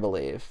Nicky, I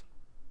believe.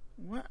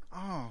 What?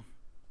 Oh,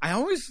 I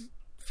always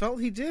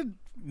felt he did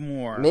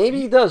more. Maybe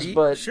he does,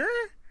 but sure.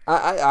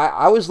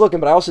 I was looking,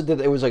 but I also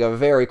did. It was like a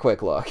very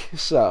quick look,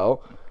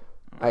 so.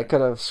 I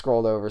could have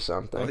scrolled over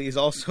something. Well, he's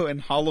also in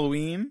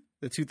Halloween,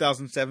 the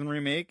 2007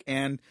 remake,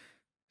 and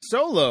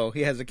Solo,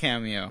 he has a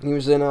cameo. He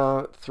was in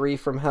 3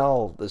 from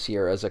Hell this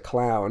year as a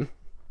clown.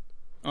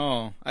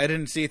 Oh, I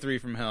didn't see 3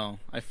 from Hell.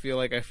 I feel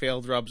like I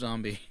failed Rob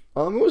Zombie.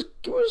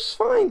 It was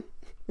fine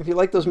if you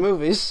like those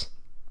movies.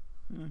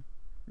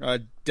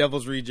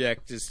 Devil's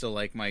Reject is still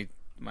like my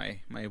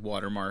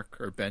watermark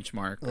or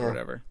benchmark or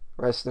whatever.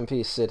 Rest in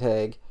peace, Sid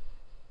Haig.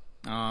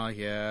 Oh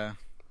yeah,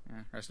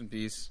 rest in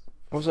peace.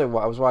 I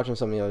was watching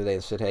something the other day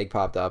and Sid Haig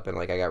popped up and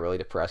like I got really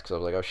depressed because I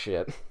was like, oh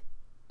shit.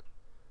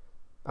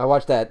 I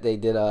watched that. They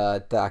did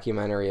a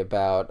documentary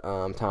about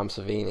Tom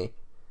Savini.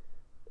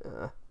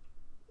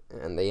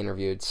 And they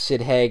interviewed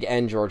Sid Haig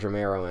and George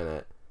Romero in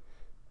it.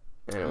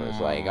 And it was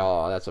like,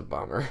 oh, that's a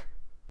bummer.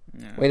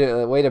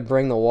 Yeah. Way to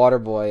bring the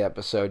Waterboy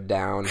episode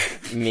down,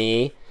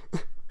 me.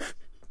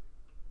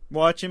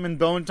 Watch him in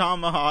Bone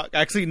Tomahawk.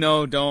 Actually,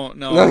 no, don't.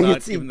 No, I'm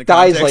not he giving the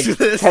dies context like of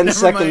this. 10 Never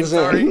seconds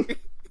mind, in.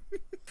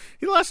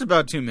 He lasts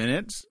about 2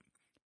 minutes.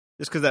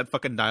 Just because that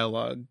fucking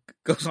dialogue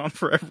goes on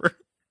forever.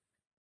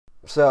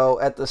 So,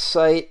 at the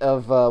sight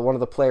of one of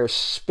the players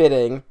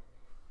spitting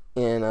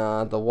in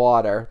the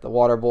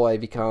Waterboy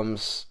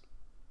becomes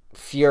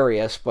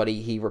furious, but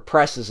he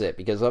represses it,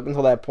 because up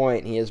until that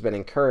point, he has been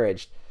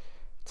encouraged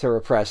to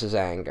repress his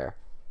anger.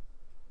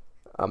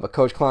 But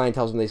Coach Klein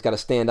tells him that he's got to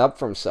stand up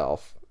for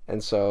himself,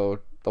 and so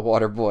the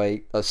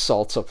Waterboy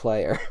assaults a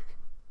player.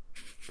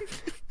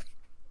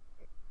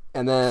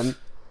 And then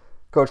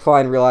Coach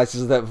Klein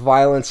realizes that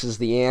violence is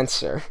the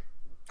answer.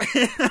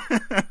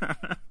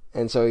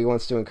 And so he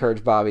wants to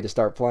encourage Bobby to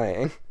start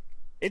playing.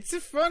 It's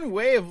a fun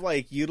way of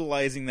like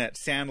utilizing that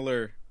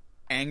Sandler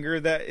anger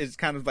that is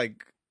kind of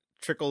like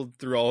trickled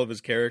through all of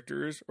his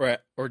characters,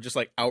 or just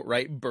like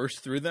outright burst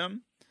through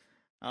them.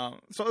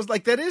 So it's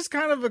like that is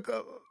kind of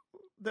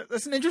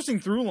that's an interesting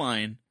through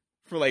line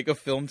for like a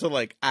film to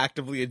like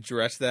actively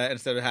address that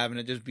instead of having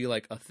it just be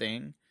like a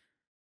thing.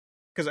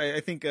 Because I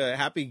think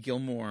Happy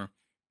Gilmore,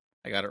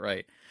 I got it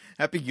right.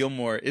 Happy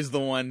Gilmore is the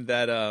one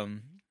that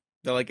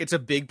like it's a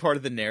big part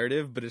of the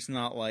narrative, but it's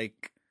not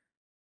like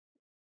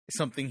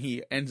something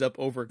he ends up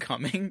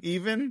overcoming,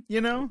 even, you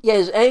know? Yeah,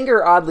 his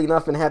anger, oddly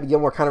enough, in Happy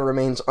Gilmore kind of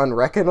remains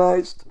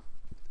unrecognized.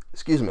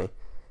 Excuse me.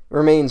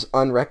 Remains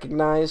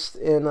unrecognized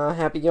in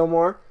Happy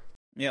Gilmore.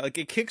 Yeah, like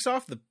it kicks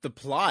off the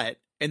plot,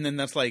 and then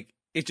that's like,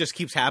 it just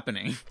keeps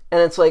happening.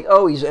 And it's like,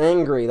 oh, he's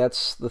angry,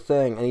 that's the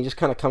thing. And he just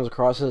kind of comes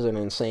across as an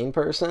insane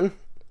person.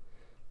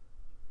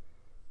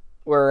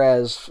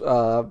 Whereas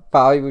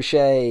Bobby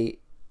Boucher,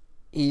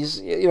 he's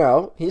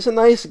a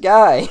nice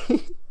guy.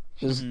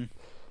 Just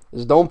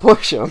don't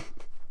push him.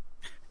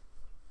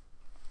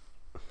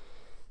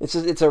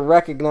 It's a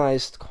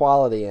recognized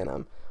quality in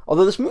him.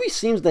 Although this movie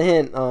seems to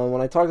hint,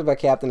 when I talked about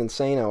Captain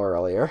Insano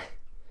earlier,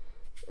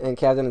 and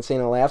Captain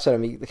Insano laughs at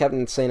him,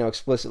 Captain Insano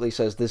explicitly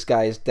says this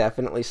guy is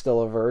definitely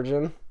still a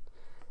virgin.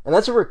 And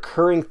that's a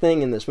recurring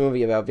thing in this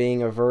movie about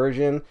being a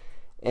virgin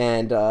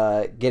and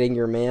getting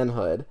your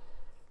manhood.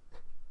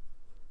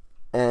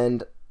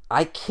 And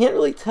I can't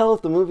really tell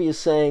if the movie is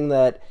saying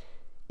that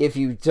if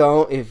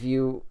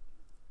you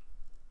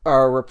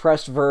are a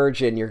repressed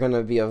virgin, you're going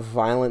to be a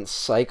violent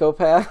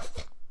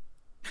psychopath,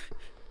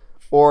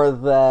 or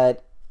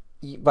that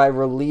by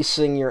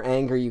releasing your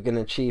anger, you can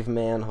achieve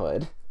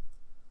manhood.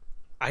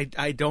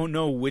 I don't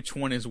know which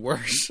one is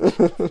worse.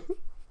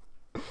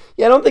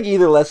 Yeah, I don't think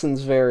either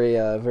lesson's very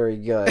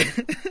good.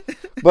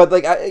 But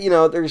like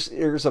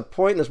there's a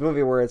point in this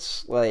movie where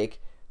it's like,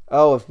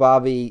 oh, if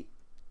Bobby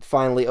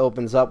finally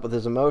opens up with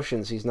his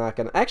emotions, he's not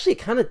gonna. Actually, it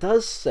kind of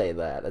does say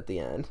that at the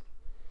end,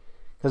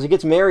 because he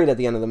gets married at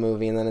the end of the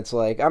movie, and then it's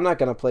like, I'm not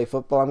gonna play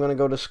football. I'm gonna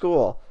go to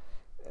school,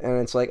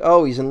 and it's like,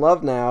 oh, he's in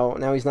love now.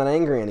 Now he's not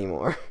angry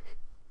anymore.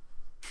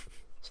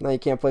 So now you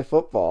can't play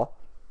football.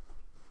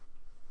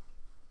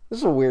 This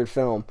is a weird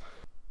film.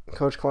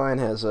 Coach Klein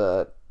has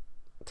a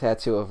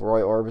tattoo of Roy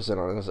Orbison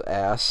on his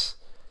ass,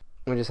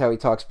 which is how he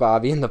talks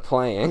Bobby into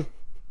playing.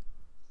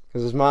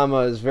 Because his mama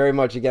is very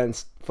much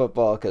against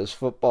football, because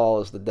football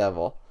is the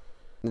devil.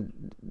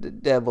 The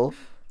devil.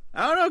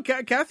 I don't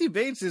know. Kathy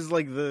Bates is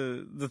like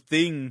the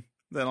thing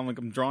that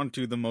I'm drawn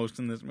to the most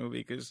in this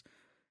movie, because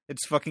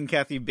it's fucking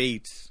Kathy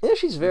Bates. Yeah,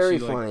 she's very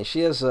funny. She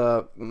has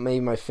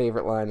maybe my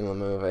favorite line in the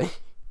movie.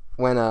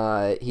 When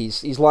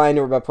he's lying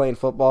to her about playing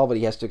football, but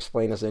he has to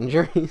explain his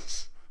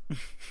injuries.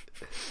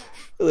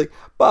 Like,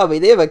 Bobby,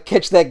 they ever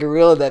catch that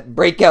gorilla that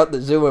break out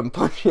the zoo and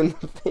punch you in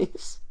the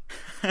face?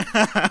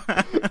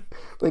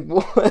 Like,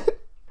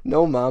 what?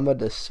 No, Mama,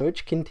 the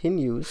search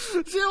continues.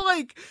 See,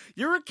 like,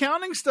 you're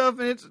recounting stuff,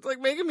 and it's like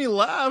making me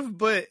laugh,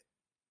 but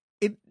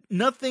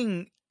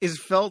nothing is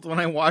felt when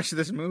I watch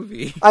this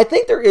movie. I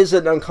think there is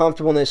an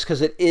uncomfortableness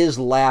because it is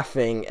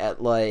laughing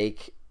at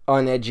like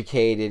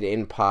uneducated,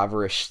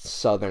 impoverished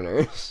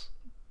Southerners.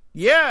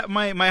 Yeah,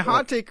 my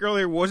hot take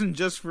earlier wasn't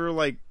just for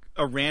like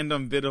a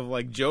random bit of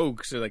like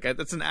jokes, or like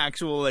that's an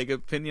actual like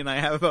opinion I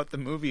have about the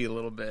movie a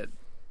little bit.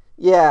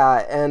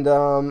 Yeah, and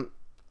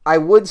I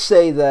would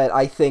say that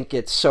I think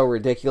it's so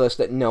ridiculous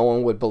that no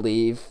one would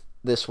believe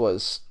this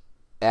was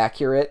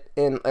accurate,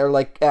 or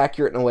like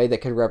accurate in a way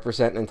that could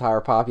represent an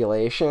entire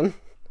population.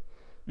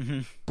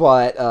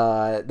 But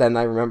then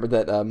I remembered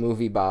that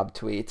Movie Bob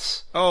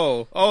tweets.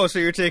 Oh, so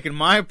you're taking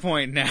my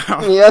point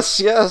now.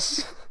 Yes.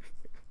 Okay.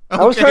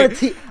 I was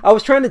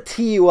trying to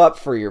tee you up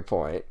for your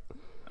point.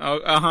 Oh,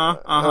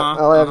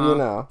 I'll have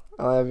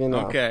you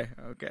know. Okay.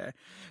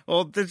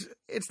 Well,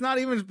 it's not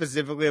even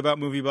specifically about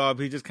Movie Bob.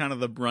 He's just kind of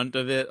the brunt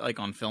of it, like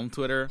on film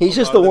Twitter. He's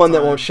just the one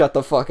that won't shut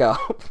the fuck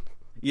up.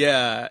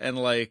 Yeah, and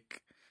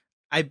like,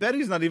 I bet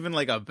he's not even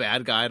like a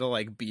bad guy to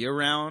like be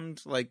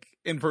around, like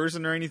in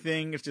person or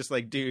anything. It's just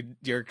like, dude,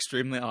 you're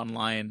extremely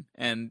online,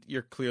 and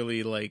you're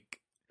clearly like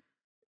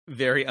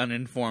very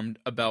uninformed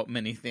about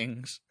many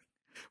things.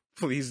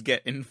 Please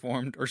get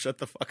informed or shut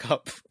the fuck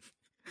up.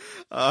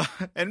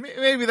 And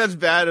maybe that's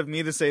bad of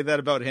me to say that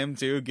about him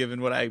too, given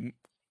what I'm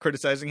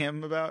criticizing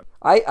him about.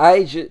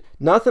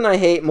 Nothing I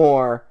hate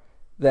more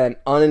than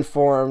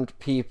uninformed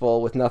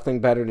people with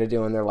nothing better to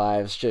do in their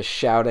lives just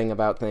shouting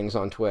about things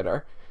on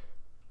Twitter.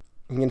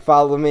 You can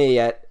follow me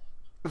at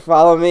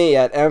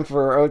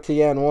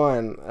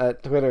EmperorOTN1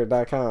 at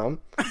twitter.com.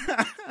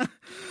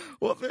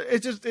 Well,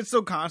 it's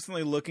so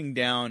constantly looking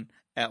down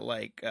at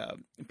like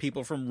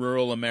people from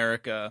rural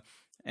America,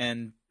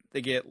 and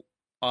they get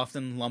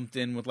often lumped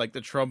in with like the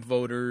Trump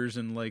voters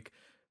and like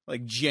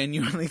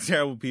genuinely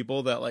terrible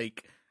people that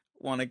like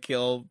want to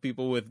kill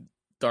people with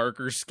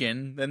darker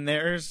skin than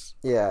theirs.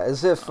 Yeah,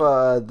 as if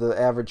the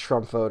average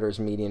Trump voter's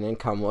median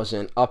income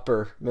wasn't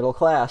upper middle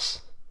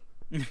class.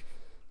 I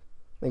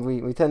think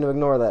we tend to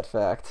ignore that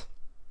fact.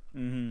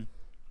 Mm-hmm.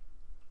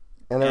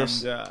 And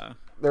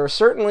there are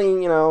certainly,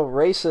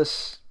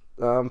 racist,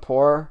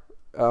 poor,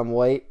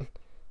 white,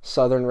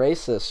 Southern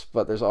racists,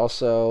 but there's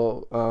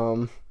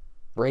also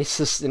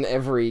racists in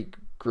every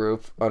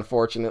group,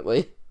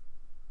 unfortunately.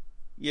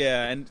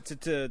 Yeah, and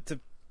to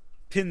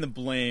pin the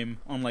blame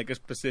on like a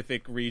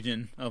specific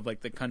region of like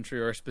the country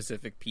or a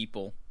specific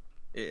people,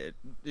 it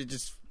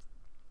just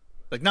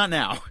like not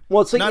now.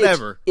 Well, it's like not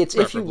ever. It's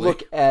if you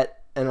look at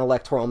an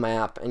electoral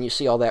map and you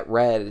see all that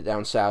red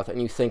down south,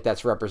 and you think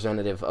that's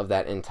representative of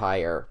that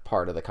entire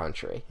part of the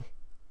country.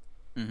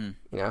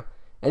 Mm-hmm.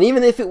 And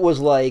even if it was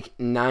like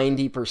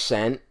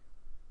 90%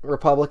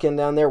 Republican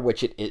down there,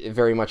 which it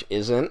very much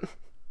isn't,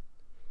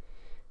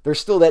 there's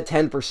still that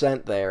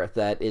 10% there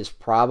that is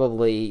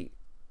probably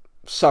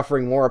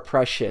suffering more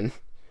oppression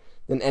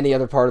than any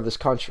other part of this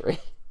country.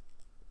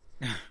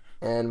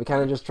 And we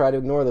kind of just try to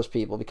ignore those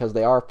people because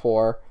they are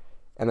poor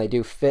and they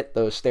do fit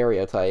those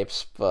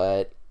stereotypes,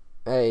 but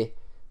hey,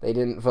 they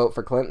didn't vote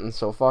for Clinton,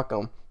 so fuck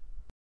them.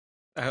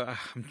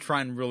 I'm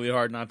trying really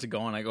hard not to go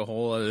on like a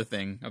whole other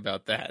thing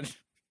about that.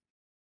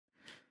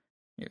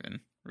 Even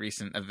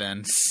recent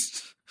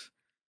events.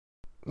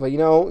 But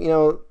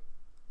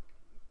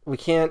we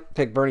can't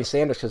pick Bernie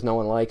Sanders because no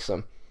one likes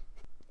him.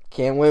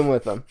 Can't win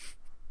with him.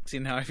 See,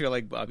 now I feel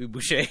like Bobby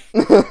Boucher.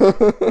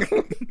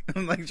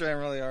 I'm like trying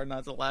really hard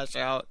not to lash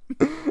out.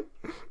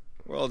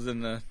 World's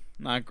in a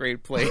not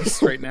great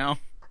place right now.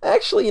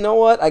 Actually, you know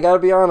what? I gotta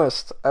be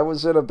honest. I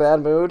was in a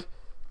bad mood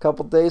a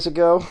couple days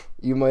ago.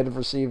 You might have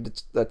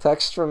received a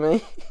text from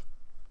me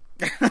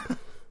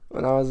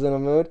when I was in a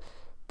mood.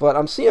 But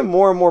I'm seeing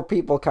more and more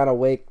people kind of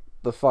wake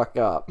the fuck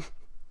up.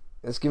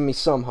 It's giving me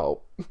some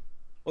hope.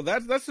 Well,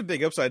 that's the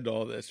big upside to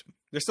all this.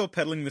 They're still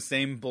peddling the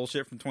same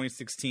bullshit from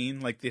 2016,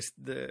 like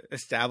the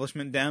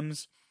establishment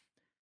Dems,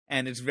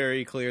 and it's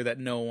very clear that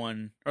no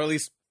one, or at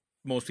least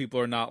most people,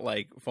 are not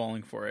like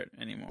falling for it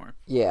anymore.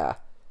 Yeah,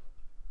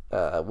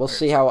 we'll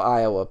see how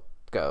Iowa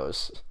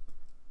goes.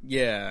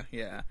 Yeah.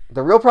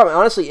 The real problem,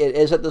 honestly, it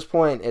is at this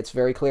point. It's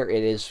very clear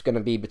it is going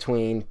to be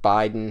between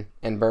Biden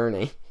and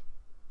Bernie.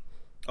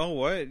 Oh,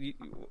 what?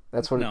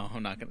 That's what. No,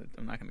 I'm not gonna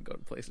go to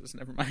places.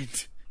 Never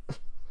mind.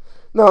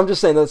 No, I'm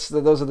just saying those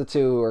are the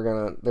two who are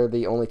gonna. They're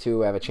the only two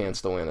who have a chance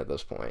to win at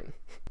this point.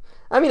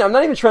 I mean, I'm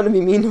not even trying to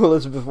be mean to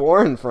Elizabeth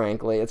Warren,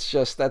 frankly. It's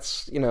just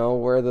that's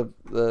where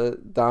the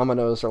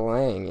dominoes are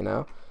laying.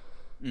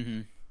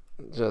 Mm-hmm.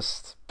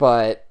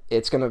 But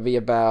it's gonna be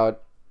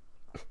about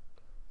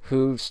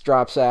who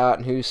drops out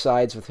and who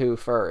sides with who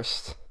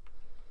first.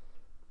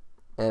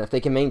 And if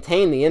they can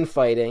maintain the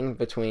infighting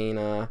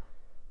between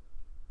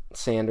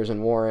Sanders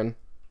and Warren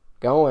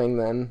going,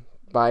 then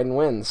Biden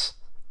wins.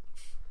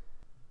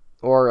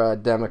 Or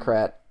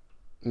Democrat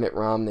Mitt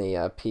Romney,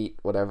 Pete,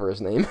 whatever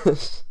his name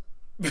is.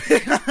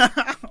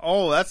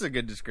 Oh, that's a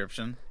good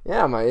description.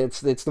 Yeah,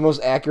 it's the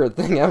most accurate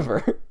thing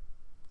ever.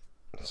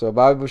 So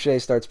Bobby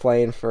Boucher starts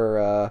playing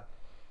for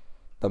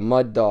the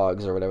Mud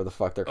Dogs or whatever the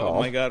fuck they're called.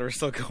 Oh my god, we're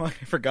still going.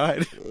 I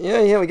forgot.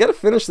 Yeah, we gotta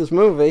finish this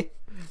movie.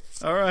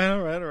 All right.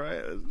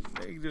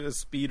 Let's do a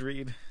speed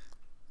read.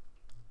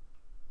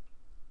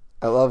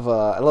 I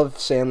love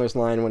Sandler's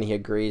line when he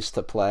agrees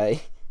to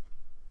play.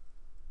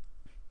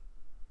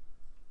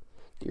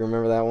 Do you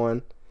remember that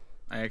one?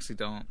 I actually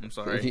don't. I'm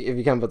sorry. If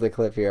you come up with the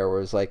clip here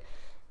where it's like,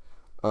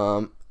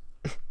 it's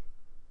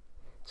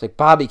like,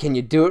 Bobby, can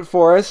you do it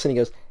for us? And he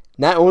goes,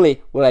 not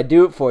only will I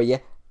do it for you,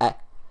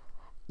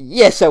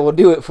 yes, I will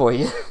do it for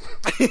you.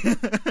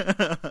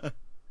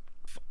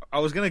 I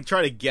was gonna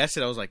try to guess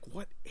it. I was like,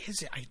 "What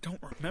is it? I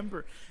don't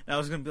remember." And I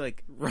was gonna be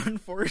like, "Run,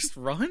 Forrest,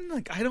 run!"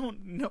 Like I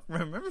don't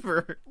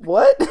remember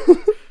What?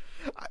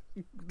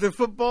 the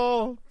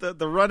football,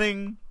 the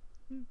running.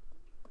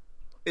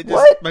 It just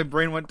What? My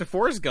brain went to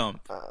Forrest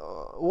Gump.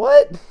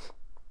 What?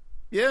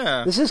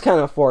 Yeah. This is kind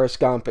of Forrest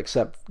Gump,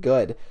 except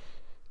good.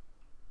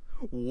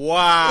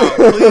 Wow!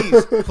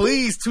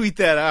 Please tweet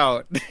that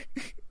out.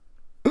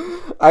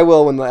 I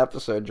will when the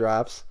episode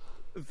drops.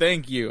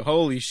 Thank you.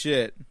 Holy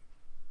shit!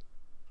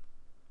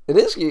 It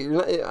is.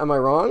 Am I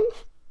wrong?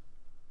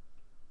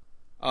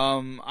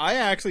 I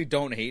actually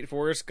don't hate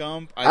Forrest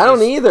Gump. I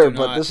don't either,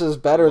 but this is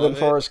better than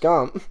Forrest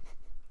Gump.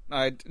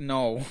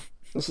 No.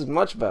 This is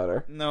much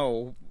better.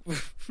 No.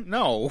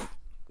 No.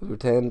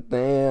 Lieutenant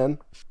Dan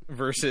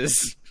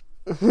versus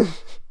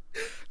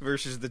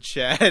the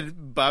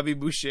Chad Bobby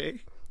Boucher.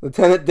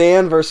 Lieutenant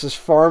Dan versus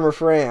Farmer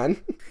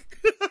Fran.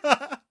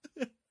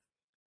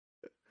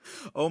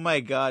 Oh my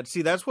god.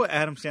 See, that's what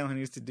Adam Sandler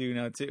needs to do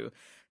now too.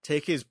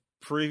 Take his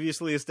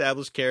previously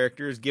established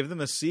characters, give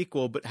them a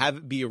sequel, but have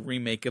it be a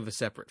remake of a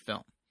separate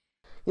film.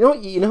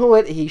 You know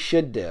what he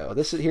should do?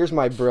 Here's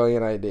my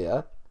brilliant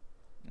idea.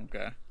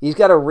 Okay. He's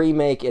got to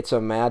remake It's a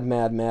Mad,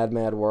 Mad, Mad,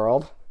 Mad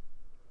World.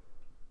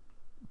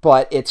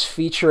 But it's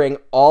featuring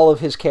all of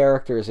his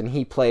characters and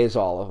he plays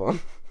all of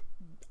them.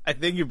 I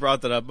think you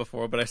brought that up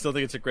before, but I still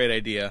think it's a great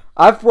idea.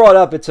 I've brought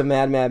up It's a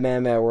Mad, Mad,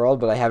 Mad, Mad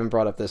World, but I haven't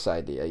brought up this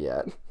idea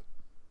yet.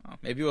 Oh,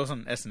 maybe it was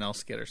an SNL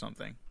skit or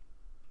something.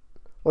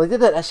 Well, they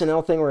did that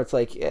SNL thing where it's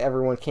like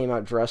everyone came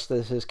out dressed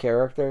as his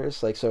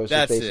characters. Like, so it's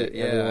That's just it. basically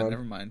Yeah, everyone.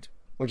 never mind.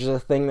 Which is a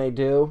thing they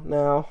do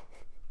now.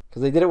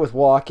 Because they did it with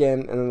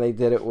Walken, and then they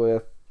did it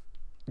with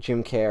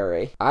Jim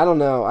Carrey. I don't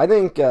know. I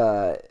think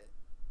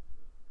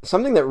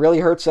something that really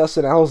hurts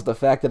SNL is the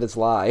fact that it's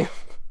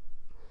live.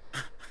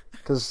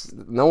 Because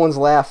no one's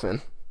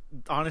laughing.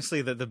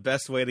 Honestly, the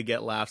best way to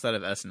get laughs out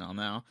of SNL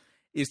now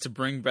is to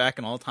bring back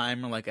an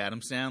all-timer like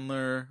Adam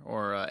Sandler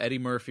or Eddie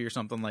Murphy or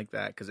something like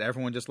that, because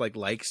everyone just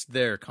likes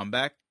their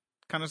comeback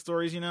kind of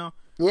stories, you know?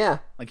 Yeah.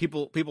 Like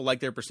people like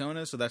their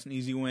personas, so that's an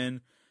easy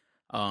win.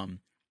 A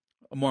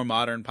more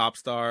modern pop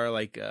star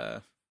like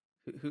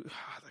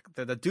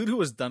the dude who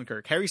was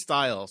Dunkirk, Harry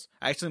Styles.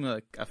 I actually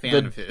am a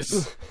fan of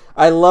his.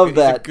 I love He's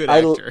that. a good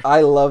actor.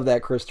 I love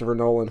that Christopher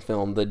Nolan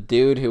film, The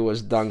Dude Who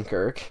Was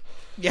Dunkirk.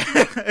 Yeah,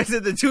 I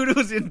said the dude who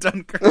was in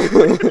Dunkirk.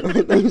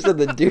 You said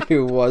the dude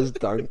who was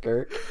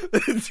Dunkirk.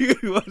 The dude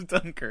who was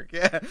Dunkirk.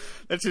 Yeah,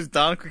 that's just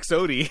Don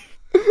Quixote.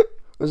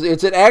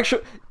 It's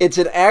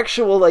an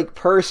actual like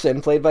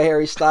person played by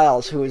Harry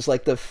Styles who is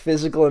like the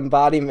physical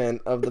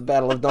embodiment of the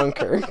Battle of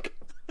Dunkirk.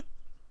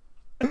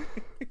 You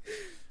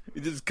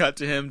just cut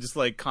to him just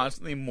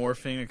constantly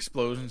morphing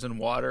explosions in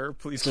water.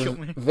 Please kill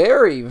me.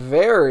 Very,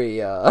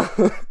 very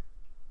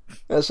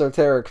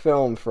esoteric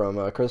film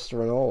from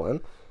Christopher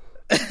Nolan.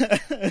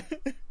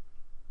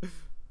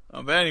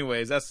 But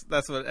anyways, that's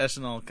what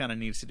SNL kind of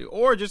needs to do,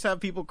 or just have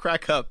people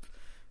crack up,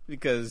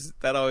 because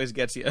that always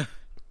gets you.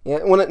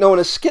 Yeah, when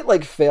a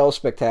skit fails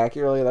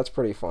spectacularly, that's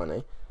pretty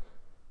funny.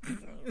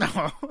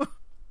 No.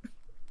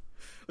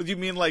 Do you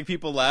mean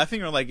people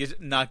laughing, or is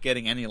not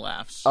getting any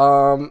laughs?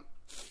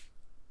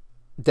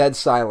 Dead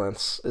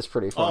silence is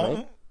pretty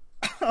funny.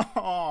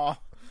 Oh.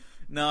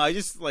 No, I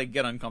just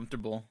get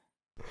uncomfortable.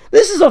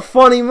 This is a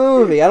funny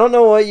movie. I don't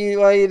know why you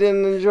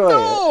didn't enjoy it.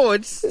 No,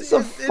 it's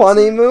a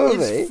funny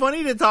movie. It's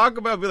funny to talk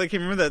about. Be like, hey,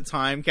 remember that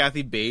time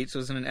Kathy Bates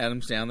was in an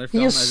Adam Sandler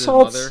film as his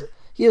mother?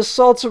 He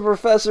assaults a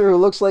professor who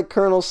looks like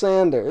Colonel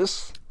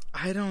Sanders.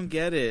 I don't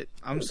get it.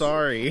 I'm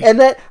sorry. And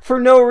that,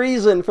 for no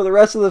reason, for the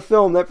rest of the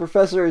film, that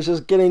professor is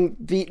just getting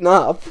beaten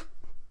up.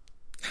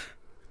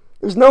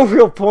 There's no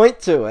real point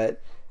to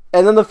it.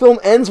 And then the film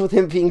ends with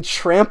him being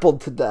trampled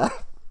to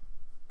death.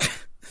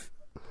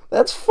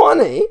 That's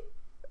funny.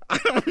 I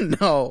don't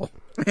know,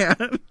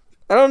 man.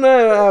 I don't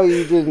know how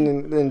you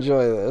didn't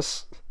enjoy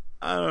this.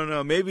 I don't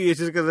know. Maybe it's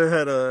just because I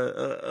had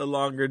a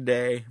longer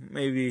day.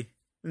 Maybe.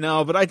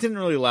 No, but I didn't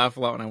really laugh a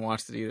lot when I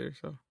watched it either.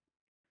 So,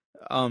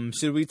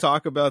 should we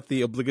talk about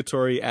the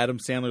obligatory Adam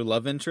Sandler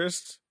love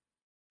interest?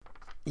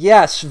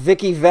 Yes,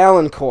 Vicky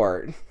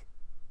Valancourt.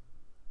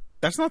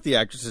 That's not the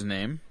actress's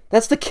name.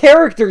 That's the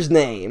character's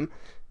name.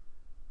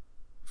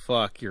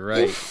 Fuck, you're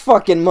right. You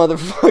fucking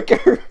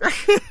motherfucker.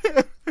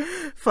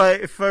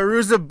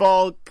 Fairuza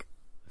Balk,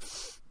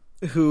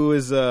 who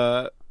is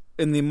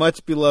in the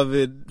much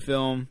beloved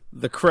film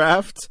The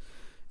Craft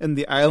and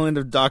The Island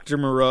of Dr.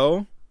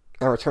 Moreau.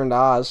 And Return to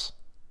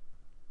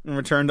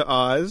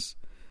Oz.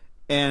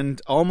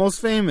 And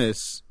Almost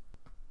Famous.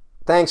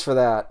 Thanks for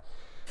that.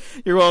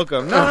 You're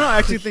welcome. No, I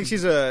actually think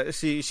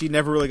she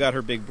never really got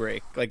her big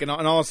break. In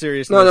all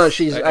seriousness. No,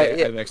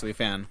 I'm actually a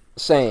fan.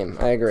 Same,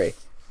 I agree.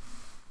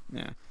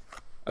 Yeah.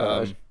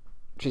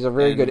 She's a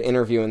very good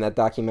interview in that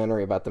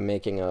documentary about the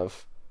making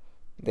of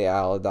The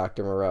Isle of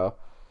Dr. Moreau.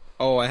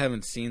 Oh, I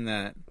haven't seen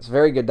that. It's a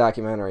very good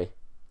documentary.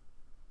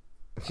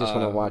 If you just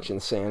want to watch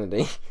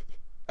insanity.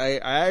 I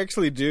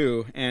actually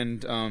do,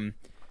 and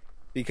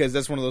because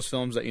that's one of those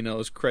films that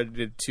is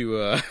credited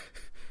to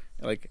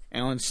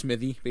Alan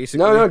Smithy, basically.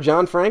 No,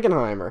 John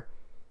Frankenheimer.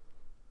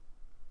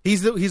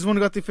 He's the one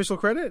who got the official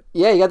credit?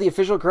 Yeah, he got the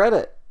official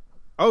credit.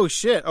 Oh,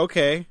 shit.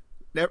 Okay.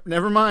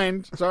 Never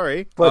mind.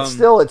 Sorry. But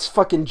still, it's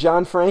fucking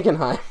John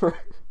Frankenheimer.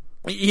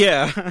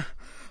 Yeah.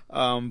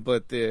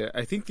 But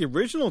I think the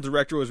original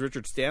director was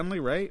Richard Stanley,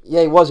 right?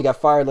 Yeah, he was. He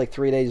got fired like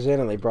 3 days in,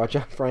 and they brought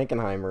John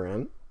Frankenheimer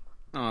in.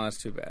 Oh,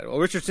 that's too bad. Well,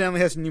 Richard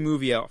Stanley has a new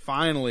movie out,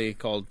 finally,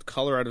 called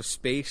Color Out of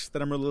Space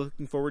that I'm really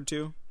looking forward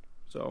to.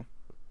 So,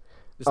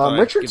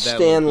 Richard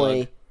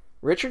Stanley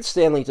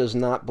does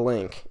not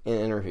blink in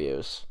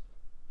interviews.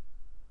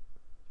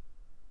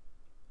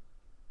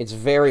 It's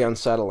very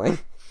unsettling.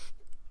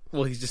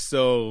 Well, he's just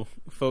so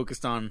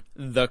focused on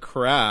the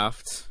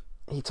craft.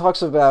 He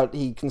talks about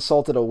he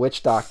consulted a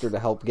witch doctor to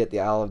help get the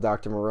Isle of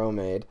Dr. Moreau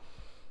made.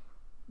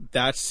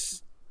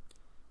 The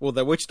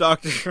witch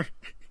doctor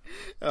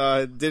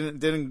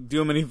didn't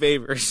do him any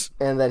favors.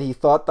 And that he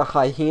thought the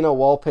hyena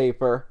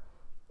wallpaper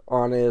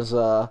on his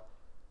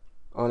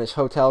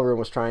hotel room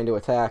was trying to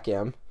attack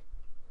him.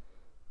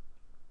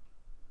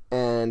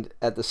 And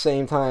at the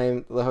same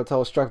time, the hotel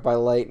was struck by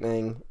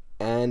lightning,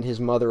 and his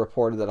mother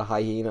reported that a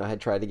hyena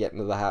had tried to get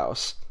into the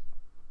house.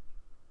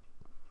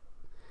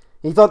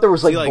 He thought there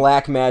was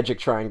black magic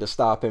trying to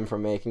stop him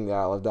from making the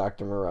Isle of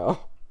Dr. Moreau.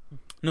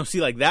 No,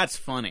 that's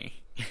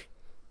funny.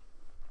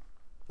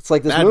 It's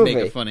like this That'd movie.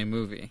 That'd make a funny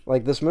movie.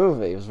 Like this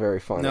movie was very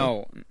funny.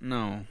 No.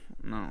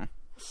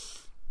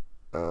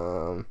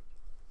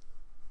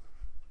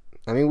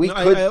 I mean,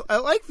 could... I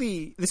like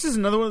this is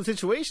another one of the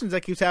situations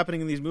that keeps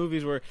happening in these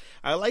movies where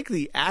I like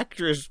the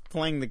actress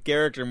playing the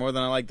character more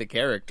than I like the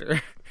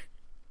character.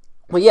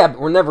 Well, yeah,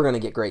 but we're never going to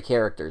get great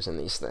characters in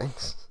these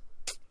things.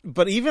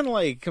 But even,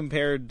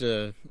 compared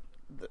to...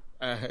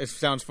 it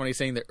sounds funny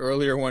saying the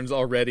earlier ones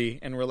already,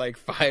 and we're,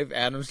 5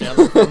 Adam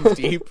Sandler films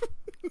deep.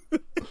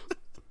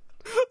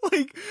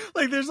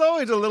 There's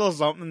always a little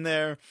something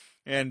there.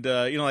 And,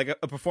 a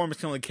performance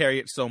can only carry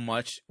it so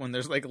much when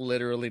there's,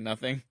 literally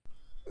nothing.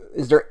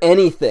 Is there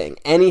anything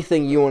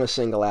you want to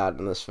single out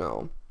in this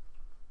film?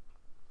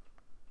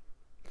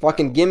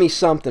 Fucking give me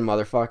something,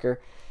 motherfucker.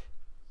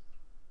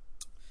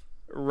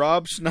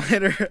 Rob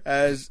Schneider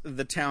as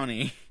the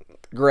townie.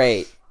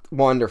 Great.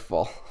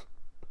 Wonderful.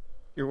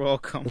 You're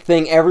welcome. The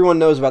thing everyone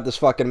knows about this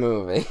fucking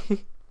movie.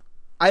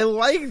 I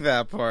like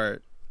that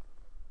part.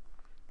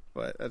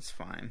 But that's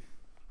fine.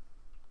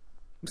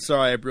 I'm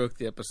sorry I broke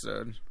the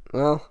episode.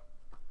 Well,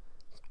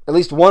 at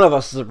least one of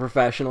us is a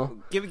professional.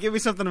 Give me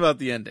something about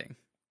the ending.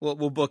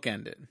 We'll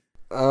bookend it.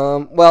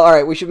 Well, all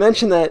right. We should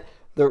mention that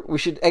we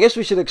should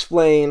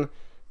explain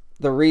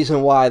the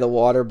reason why the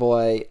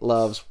Waterboy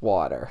loves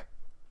water.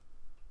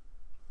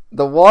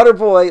 The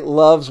Waterboy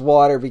loves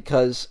water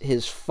because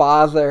his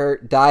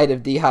father died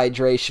of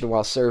dehydration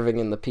while serving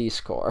in the Peace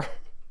Corps.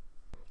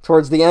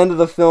 Towards the end of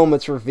the film,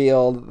 it's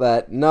revealed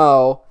that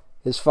no,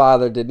 his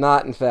father did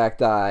not in fact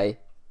die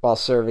while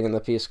serving in the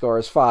Peace Corps.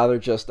 His father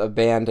just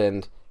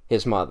abandoned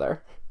his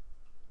mother.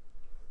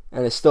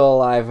 And is still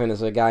alive and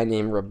is a guy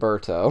named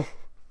Roberto.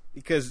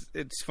 Because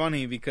it's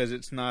funny because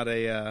it's not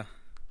a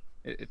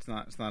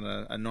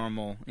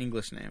normal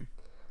English name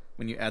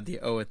when you add the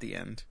O at the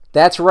end.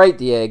 That's right,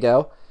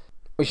 Diego.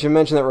 We should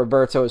mention that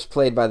Roberto is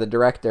played by the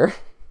director.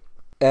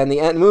 And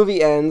the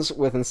movie ends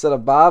with, instead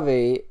of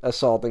Bobby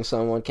assaulting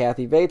someone,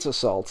 Kathy Bates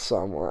assaults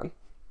someone.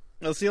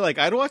 Well, see,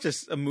 I'd watch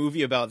a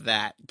movie about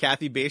that.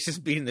 Kathy Bates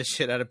just beating the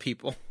shit out of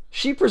people.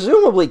 She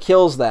presumably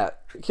kills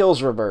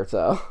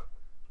Roberto.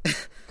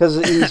 Because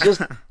he's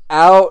just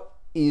out,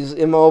 he's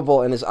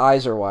immobile, and his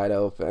eyes are wide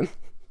open.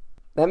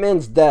 That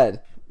man's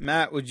dead.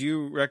 Matt, would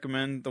you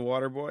recommend The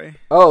Waterboy?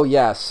 Oh,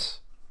 yes.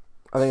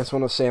 I think it's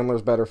one of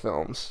Sandler's better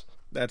films.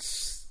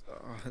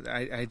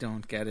 I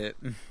don't get it.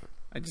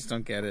 I just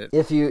don't get it.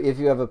 If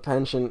you have a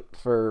penchant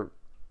for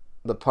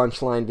the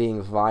punchline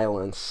being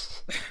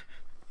violence,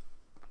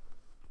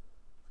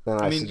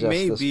 then I suggest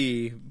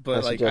maybe,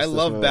 but I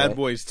love Bad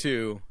Boys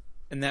 2,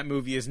 and that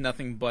movie is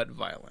nothing but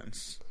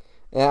violence.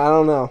 Yeah, I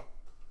don't know.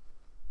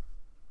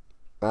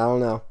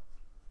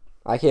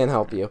 I can't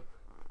help you.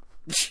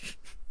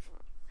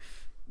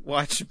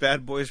 Watch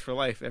Bad Boys for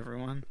Life,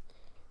 everyone.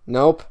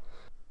 Nope.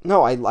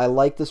 No, I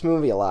like this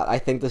movie a lot. I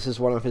think this is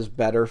one of his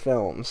better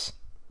films.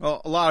 Well,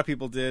 a lot of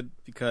people did,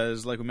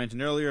 because like we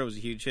mentioned earlier, it was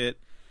a huge hit.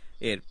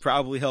 It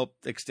probably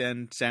helped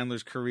extend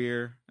Sandler's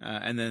career.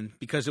 And then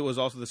because it was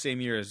also the same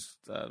year as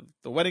The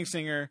Wedding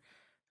Singer,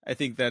 I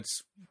think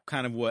that's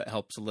kind of what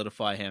helped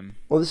solidify him.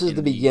 Well, this is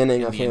the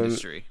beginning of him.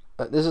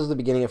 This is the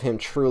beginning of him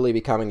truly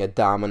becoming a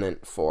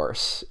dominant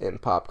force in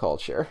pop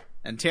culture.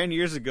 And 10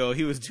 years ago,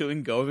 he was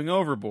doing Going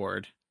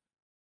Overboard.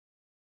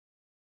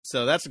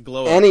 So that's a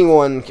glow up.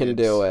 Anyone can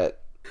do it.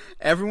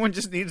 Everyone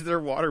just needs their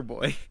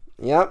Waterboy.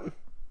 Yep.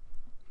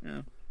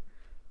 Yeah.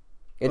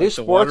 It is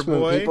sports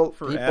movie.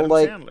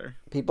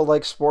 People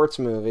like sports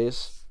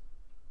movies.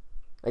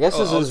 I guess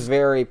this is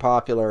very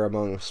popular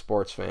among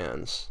sports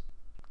fans.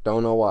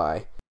 Don't know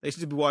why. They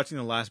should be watching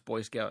The Last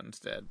Boy Scout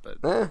instead,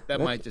 but that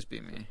might just be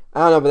me.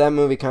 I don't know, but that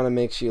movie kind of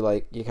makes you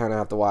you kind of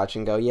have to watch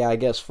and go, yeah, I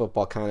guess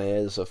football kind of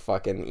is a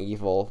fucking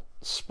evil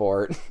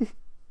sport.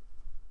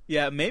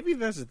 Yeah, maybe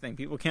that's the thing.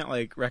 People can't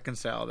like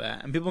reconcile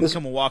that, and people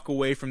can walk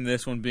away from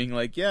this one being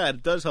like, "Yeah,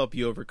 it does help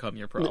you overcome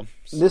your problems."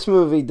 This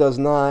movie does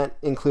not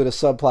include a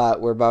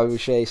subplot where Bobby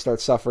Boucher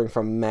starts suffering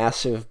from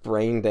massive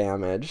brain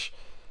damage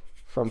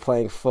from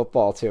playing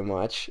football too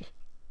much.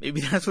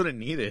 Maybe that's what it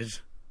needed.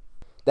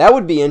 That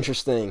would be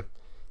interesting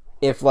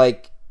if,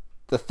 like,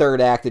 the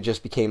third act it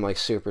just became like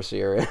super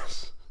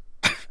serious.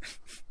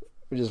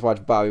 We just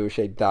watch Bobby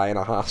Boucher die in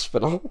a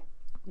hospital.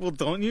 Well,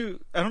 don't you?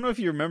 I don't know if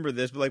you remember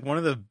this, but like one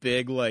of the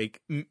big like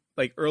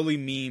early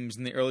memes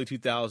in the early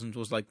 2000s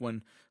was like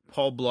when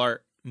Paul Blart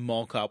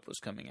Mall Cop was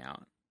coming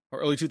out, or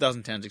early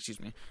 2010s, excuse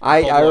me.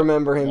 I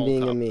remember him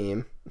being a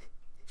meme.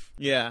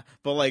 Yeah,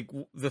 but like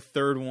the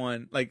third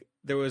one, like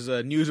there was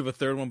news of a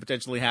third one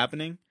potentially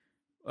happening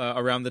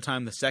around the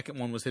time the second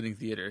one was hitting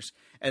theaters,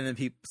 and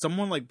then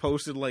someone like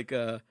posted like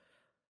a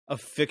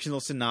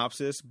fictional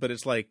synopsis, but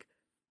it's like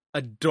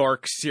a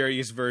dark,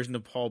 serious version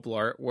of Paul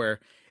Blart where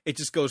it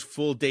just goes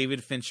full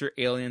David Fincher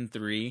Alien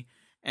 3,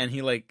 and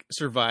he like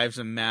survives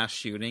a mass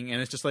shooting,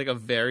 and it's just like a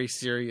very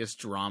serious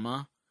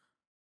drama.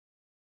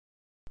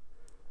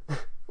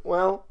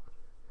 Well,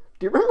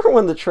 do you remember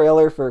when the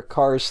trailer for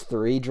Cars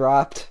 3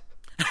 dropped?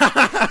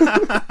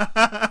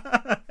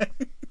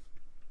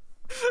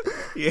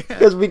 Yeah,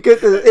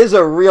 because it is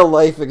a real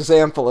life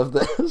example of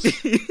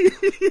this.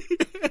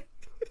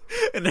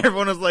 And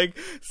everyone was like,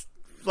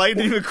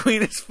 Lightning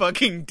McQueen is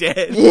fucking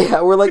dead.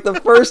 Yeah, we're like the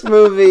first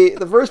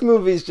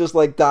movie is just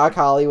like Doc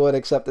Hollywood,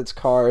 except it's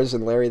cars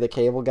and Larry the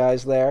Cable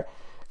Guy's there.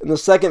 And the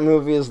second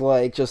movie is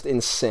like just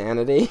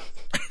insanity.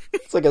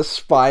 It's like a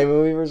spy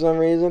movie for some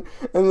reason.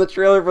 And the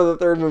trailer for the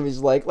third movie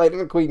is like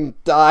Lightning McQueen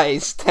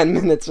dies 10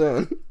 minutes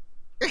in.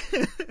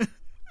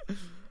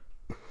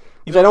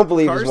 Which I don't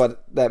believe is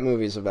what that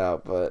movie's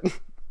about, but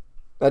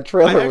that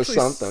trailer was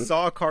something. I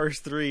saw Cars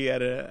 3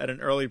 at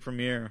an early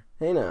premiere.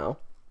 Hey now.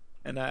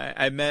 And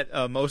I met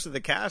most of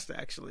the cast,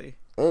 actually.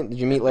 Hey, did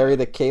you meet Larry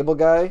the Cable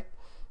Guy?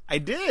 I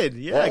did,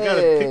 yeah. Hey. I got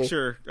a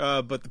picture,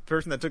 but the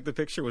person that took the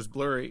picture was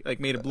blurry, like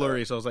made it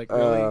blurry, so I was like,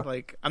 really?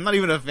 Like, I'm not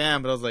even a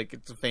fan, but I was like,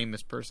 it's a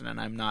famous person, and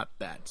I'm not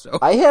that, so.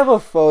 I have a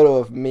photo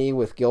of me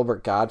with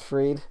Gilbert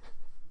Gottfried,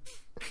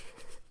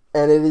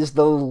 and it is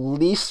the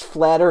least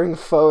flattering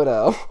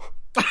photo.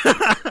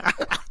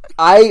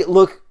 I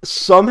look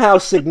somehow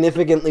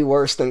significantly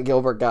worse than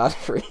Gilbert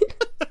Gottfried.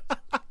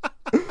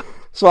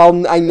 So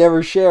I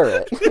never share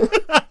it.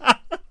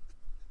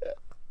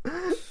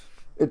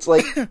 It's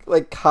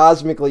like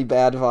cosmically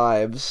bad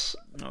vibes.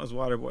 That was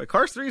Waterboy.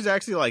 Cars 3 is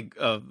actually like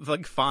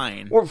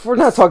fine. We're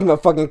not talking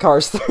about fucking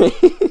Cars 3.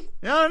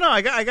 No.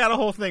 I got a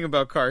whole thing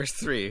about Cars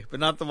 3, but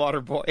not the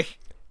Waterboy.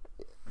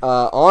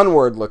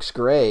 Onward looks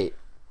great.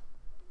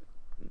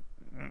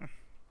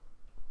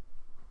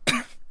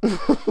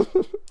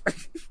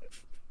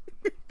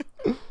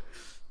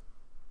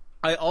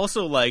 I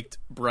also liked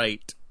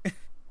Bright.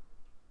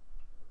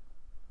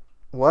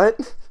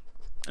 What?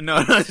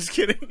 No, just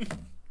kidding.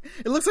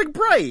 It looks like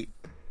Bright.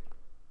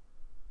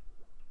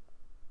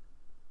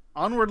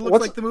 Onward looks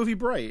like the movie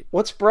Bright.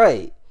 What's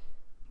Bright?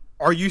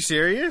 Are you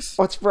serious?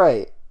 What's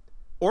Bright?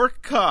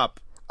 Orc Cop.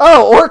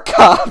 Oh, Orc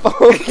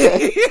Cop.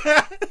 Okay.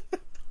 Yeah.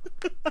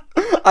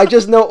 I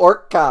just know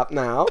Orc Cop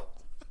now.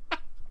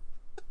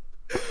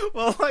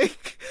 Well,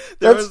 like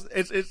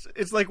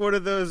it's like one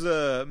of those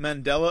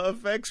Mandela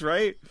effects,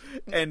 right?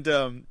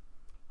 And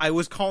I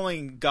was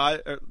calling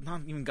not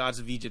even Gods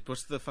of Egypt.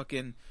 What's the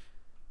fucking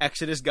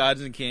Exodus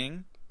Gods and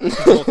King? The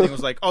whole thing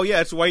was like, oh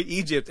yeah, it's White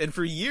Egypt. And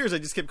for years, I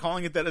just kept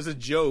calling it that as a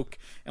joke.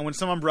 And when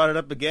someone brought it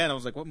up again, I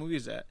was like, what movie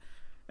is that?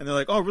 And they're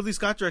like, oh, Ridley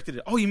Scott directed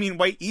it. Oh, you mean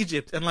White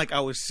Egypt? And like, I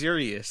was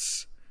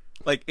serious.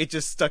 Like, it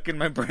just stuck in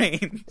my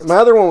brain. My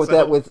other one with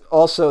that, with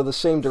also the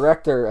same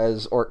director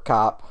as Orc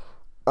Cop.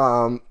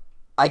 I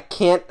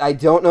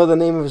don't know the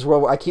name of his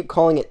role. I keep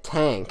calling it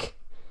Tank.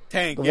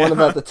 Tank, the one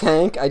about the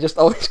tank. I just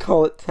always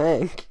call it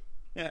Tank.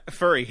 Yeah,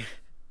 furry.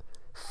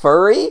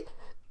 Furry?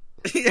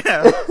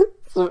 Yeah.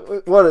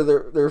 So, what are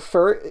they're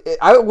furry?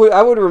 I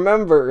would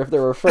remember if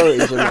there were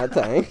furries in that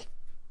tank.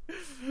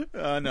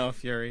 No,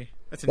 Fury.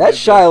 That's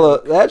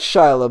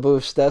Shia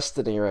LaBeouf's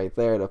destiny right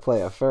there to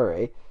play a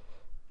furry.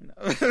 No.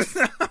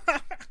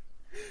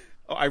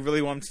 Oh, I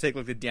really want him to take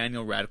like the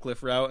Daniel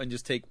Radcliffe route and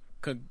just take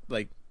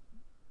like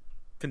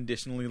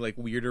conditionally like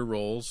weirder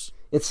roles.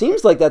 It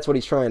seems like that's what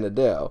he's trying to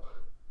do.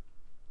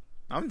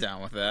 I'm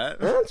down with that.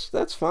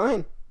 That's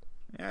fine.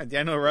 Yeah,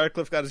 Daniel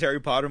Radcliffe got his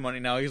Harry Potter money.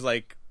 Now he's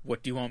like,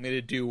 what do you want me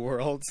to do,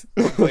 world?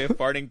 I'm gonna play a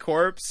farting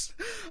corpse?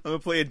 I'm gonna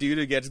play a dude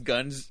who gets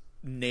guns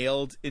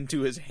nailed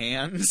into his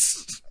hands?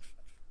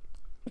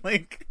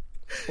 Like,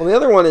 well, the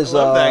other one is I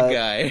love that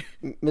guy.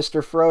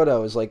 Mr.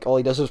 Frodo is like, all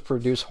he does is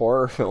produce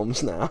horror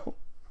films now.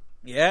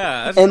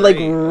 Yeah, that's and great.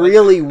 Like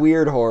really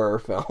weird horror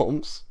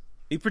films.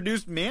 He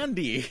produced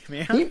Mandy,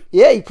 man.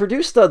 He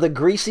produced the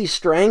Greasy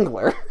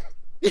Strangler.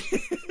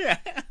 Yeah.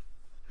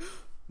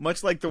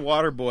 Much like The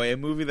Waterboy, a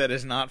movie that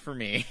is not for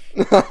me.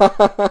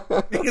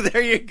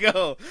 There you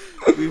go.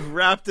 We've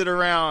wrapped it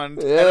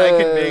around, and I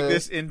can make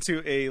this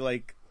into a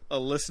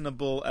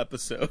listenable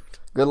episode.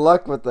 Good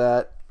luck with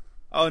that.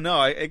 Oh no,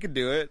 I could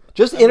do it.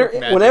 Just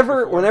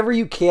Whenever whenever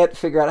you can't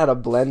figure out how to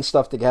blend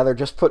stuff together,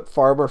 just put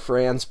Farmer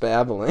Fran's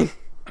babbling.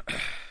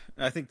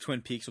 I think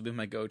Twin Peaks will be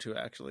my go-to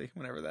actually.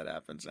 Whenever that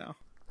happens now.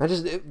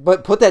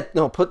 But put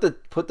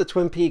the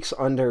Twin Peaks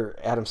under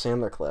Adam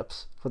Sandler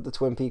clips. Put the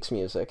Twin Peaks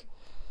music.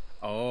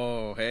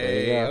 Oh,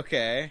 hey,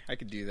 okay, I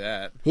could do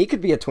that. He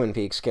could be a Twin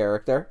Peaks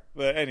character.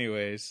 But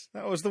anyways,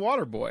 that was the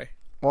WATERBOY.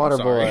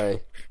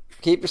 WATERBOY.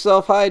 Keep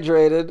yourself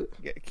hydrated.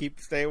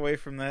 Stay away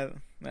from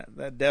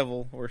that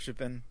devil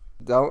worshipping.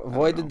 Don't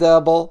avoid the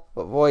devil.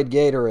 Avoid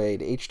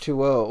Gatorade.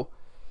 H2O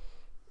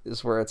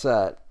is where it's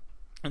at.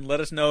 And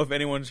let us know if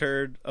anyone's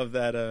heard of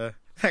that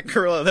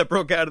gorilla that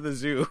broke out of the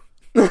zoo.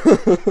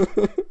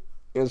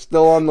 It's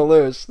still on the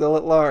loose, still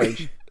at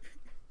large.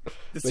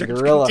 The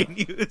gorilla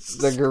continues.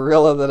 The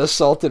gorilla that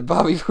assaulted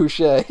Bobby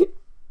Boucher.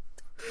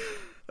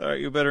 All right,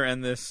 you better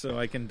end this so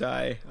I can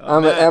die.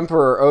 I'm at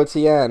Emperor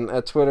OTN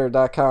at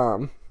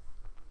twitter.com.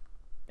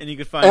 And you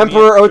can find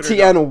Emperor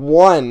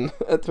OTN1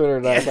 at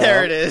twitter.com. Yeah,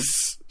 there it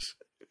is.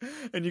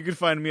 And you can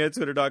find me at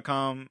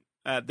twitter.com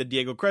at the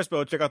Diego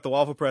Crespo. Check out the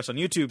Waffle Press on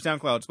YouTube,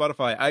 SoundCloud,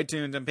 Spotify,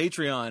 iTunes, and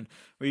Patreon,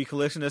 where you can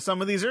listen to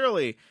some of these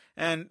early,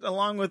 and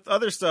along with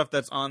other stuff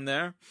that's on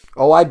there.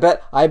 Oh, I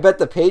bet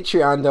the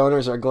Patreon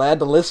donors are glad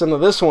to listen to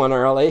this one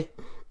early.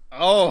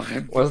 Oh,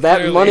 was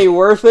that money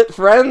worth it,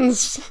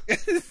 friends?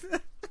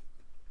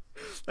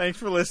 Thanks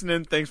for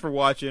listening. Thanks for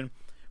watching.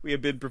 We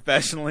have been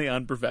professionally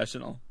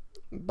unprofessional.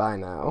 Bye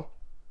now.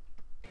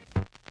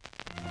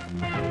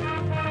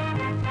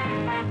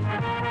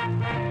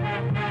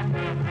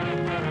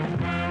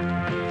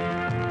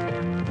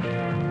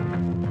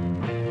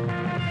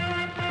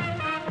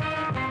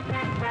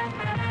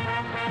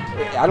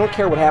 I don't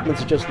care what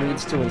happens, it just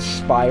needs to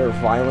inspire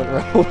violent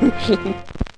revolution.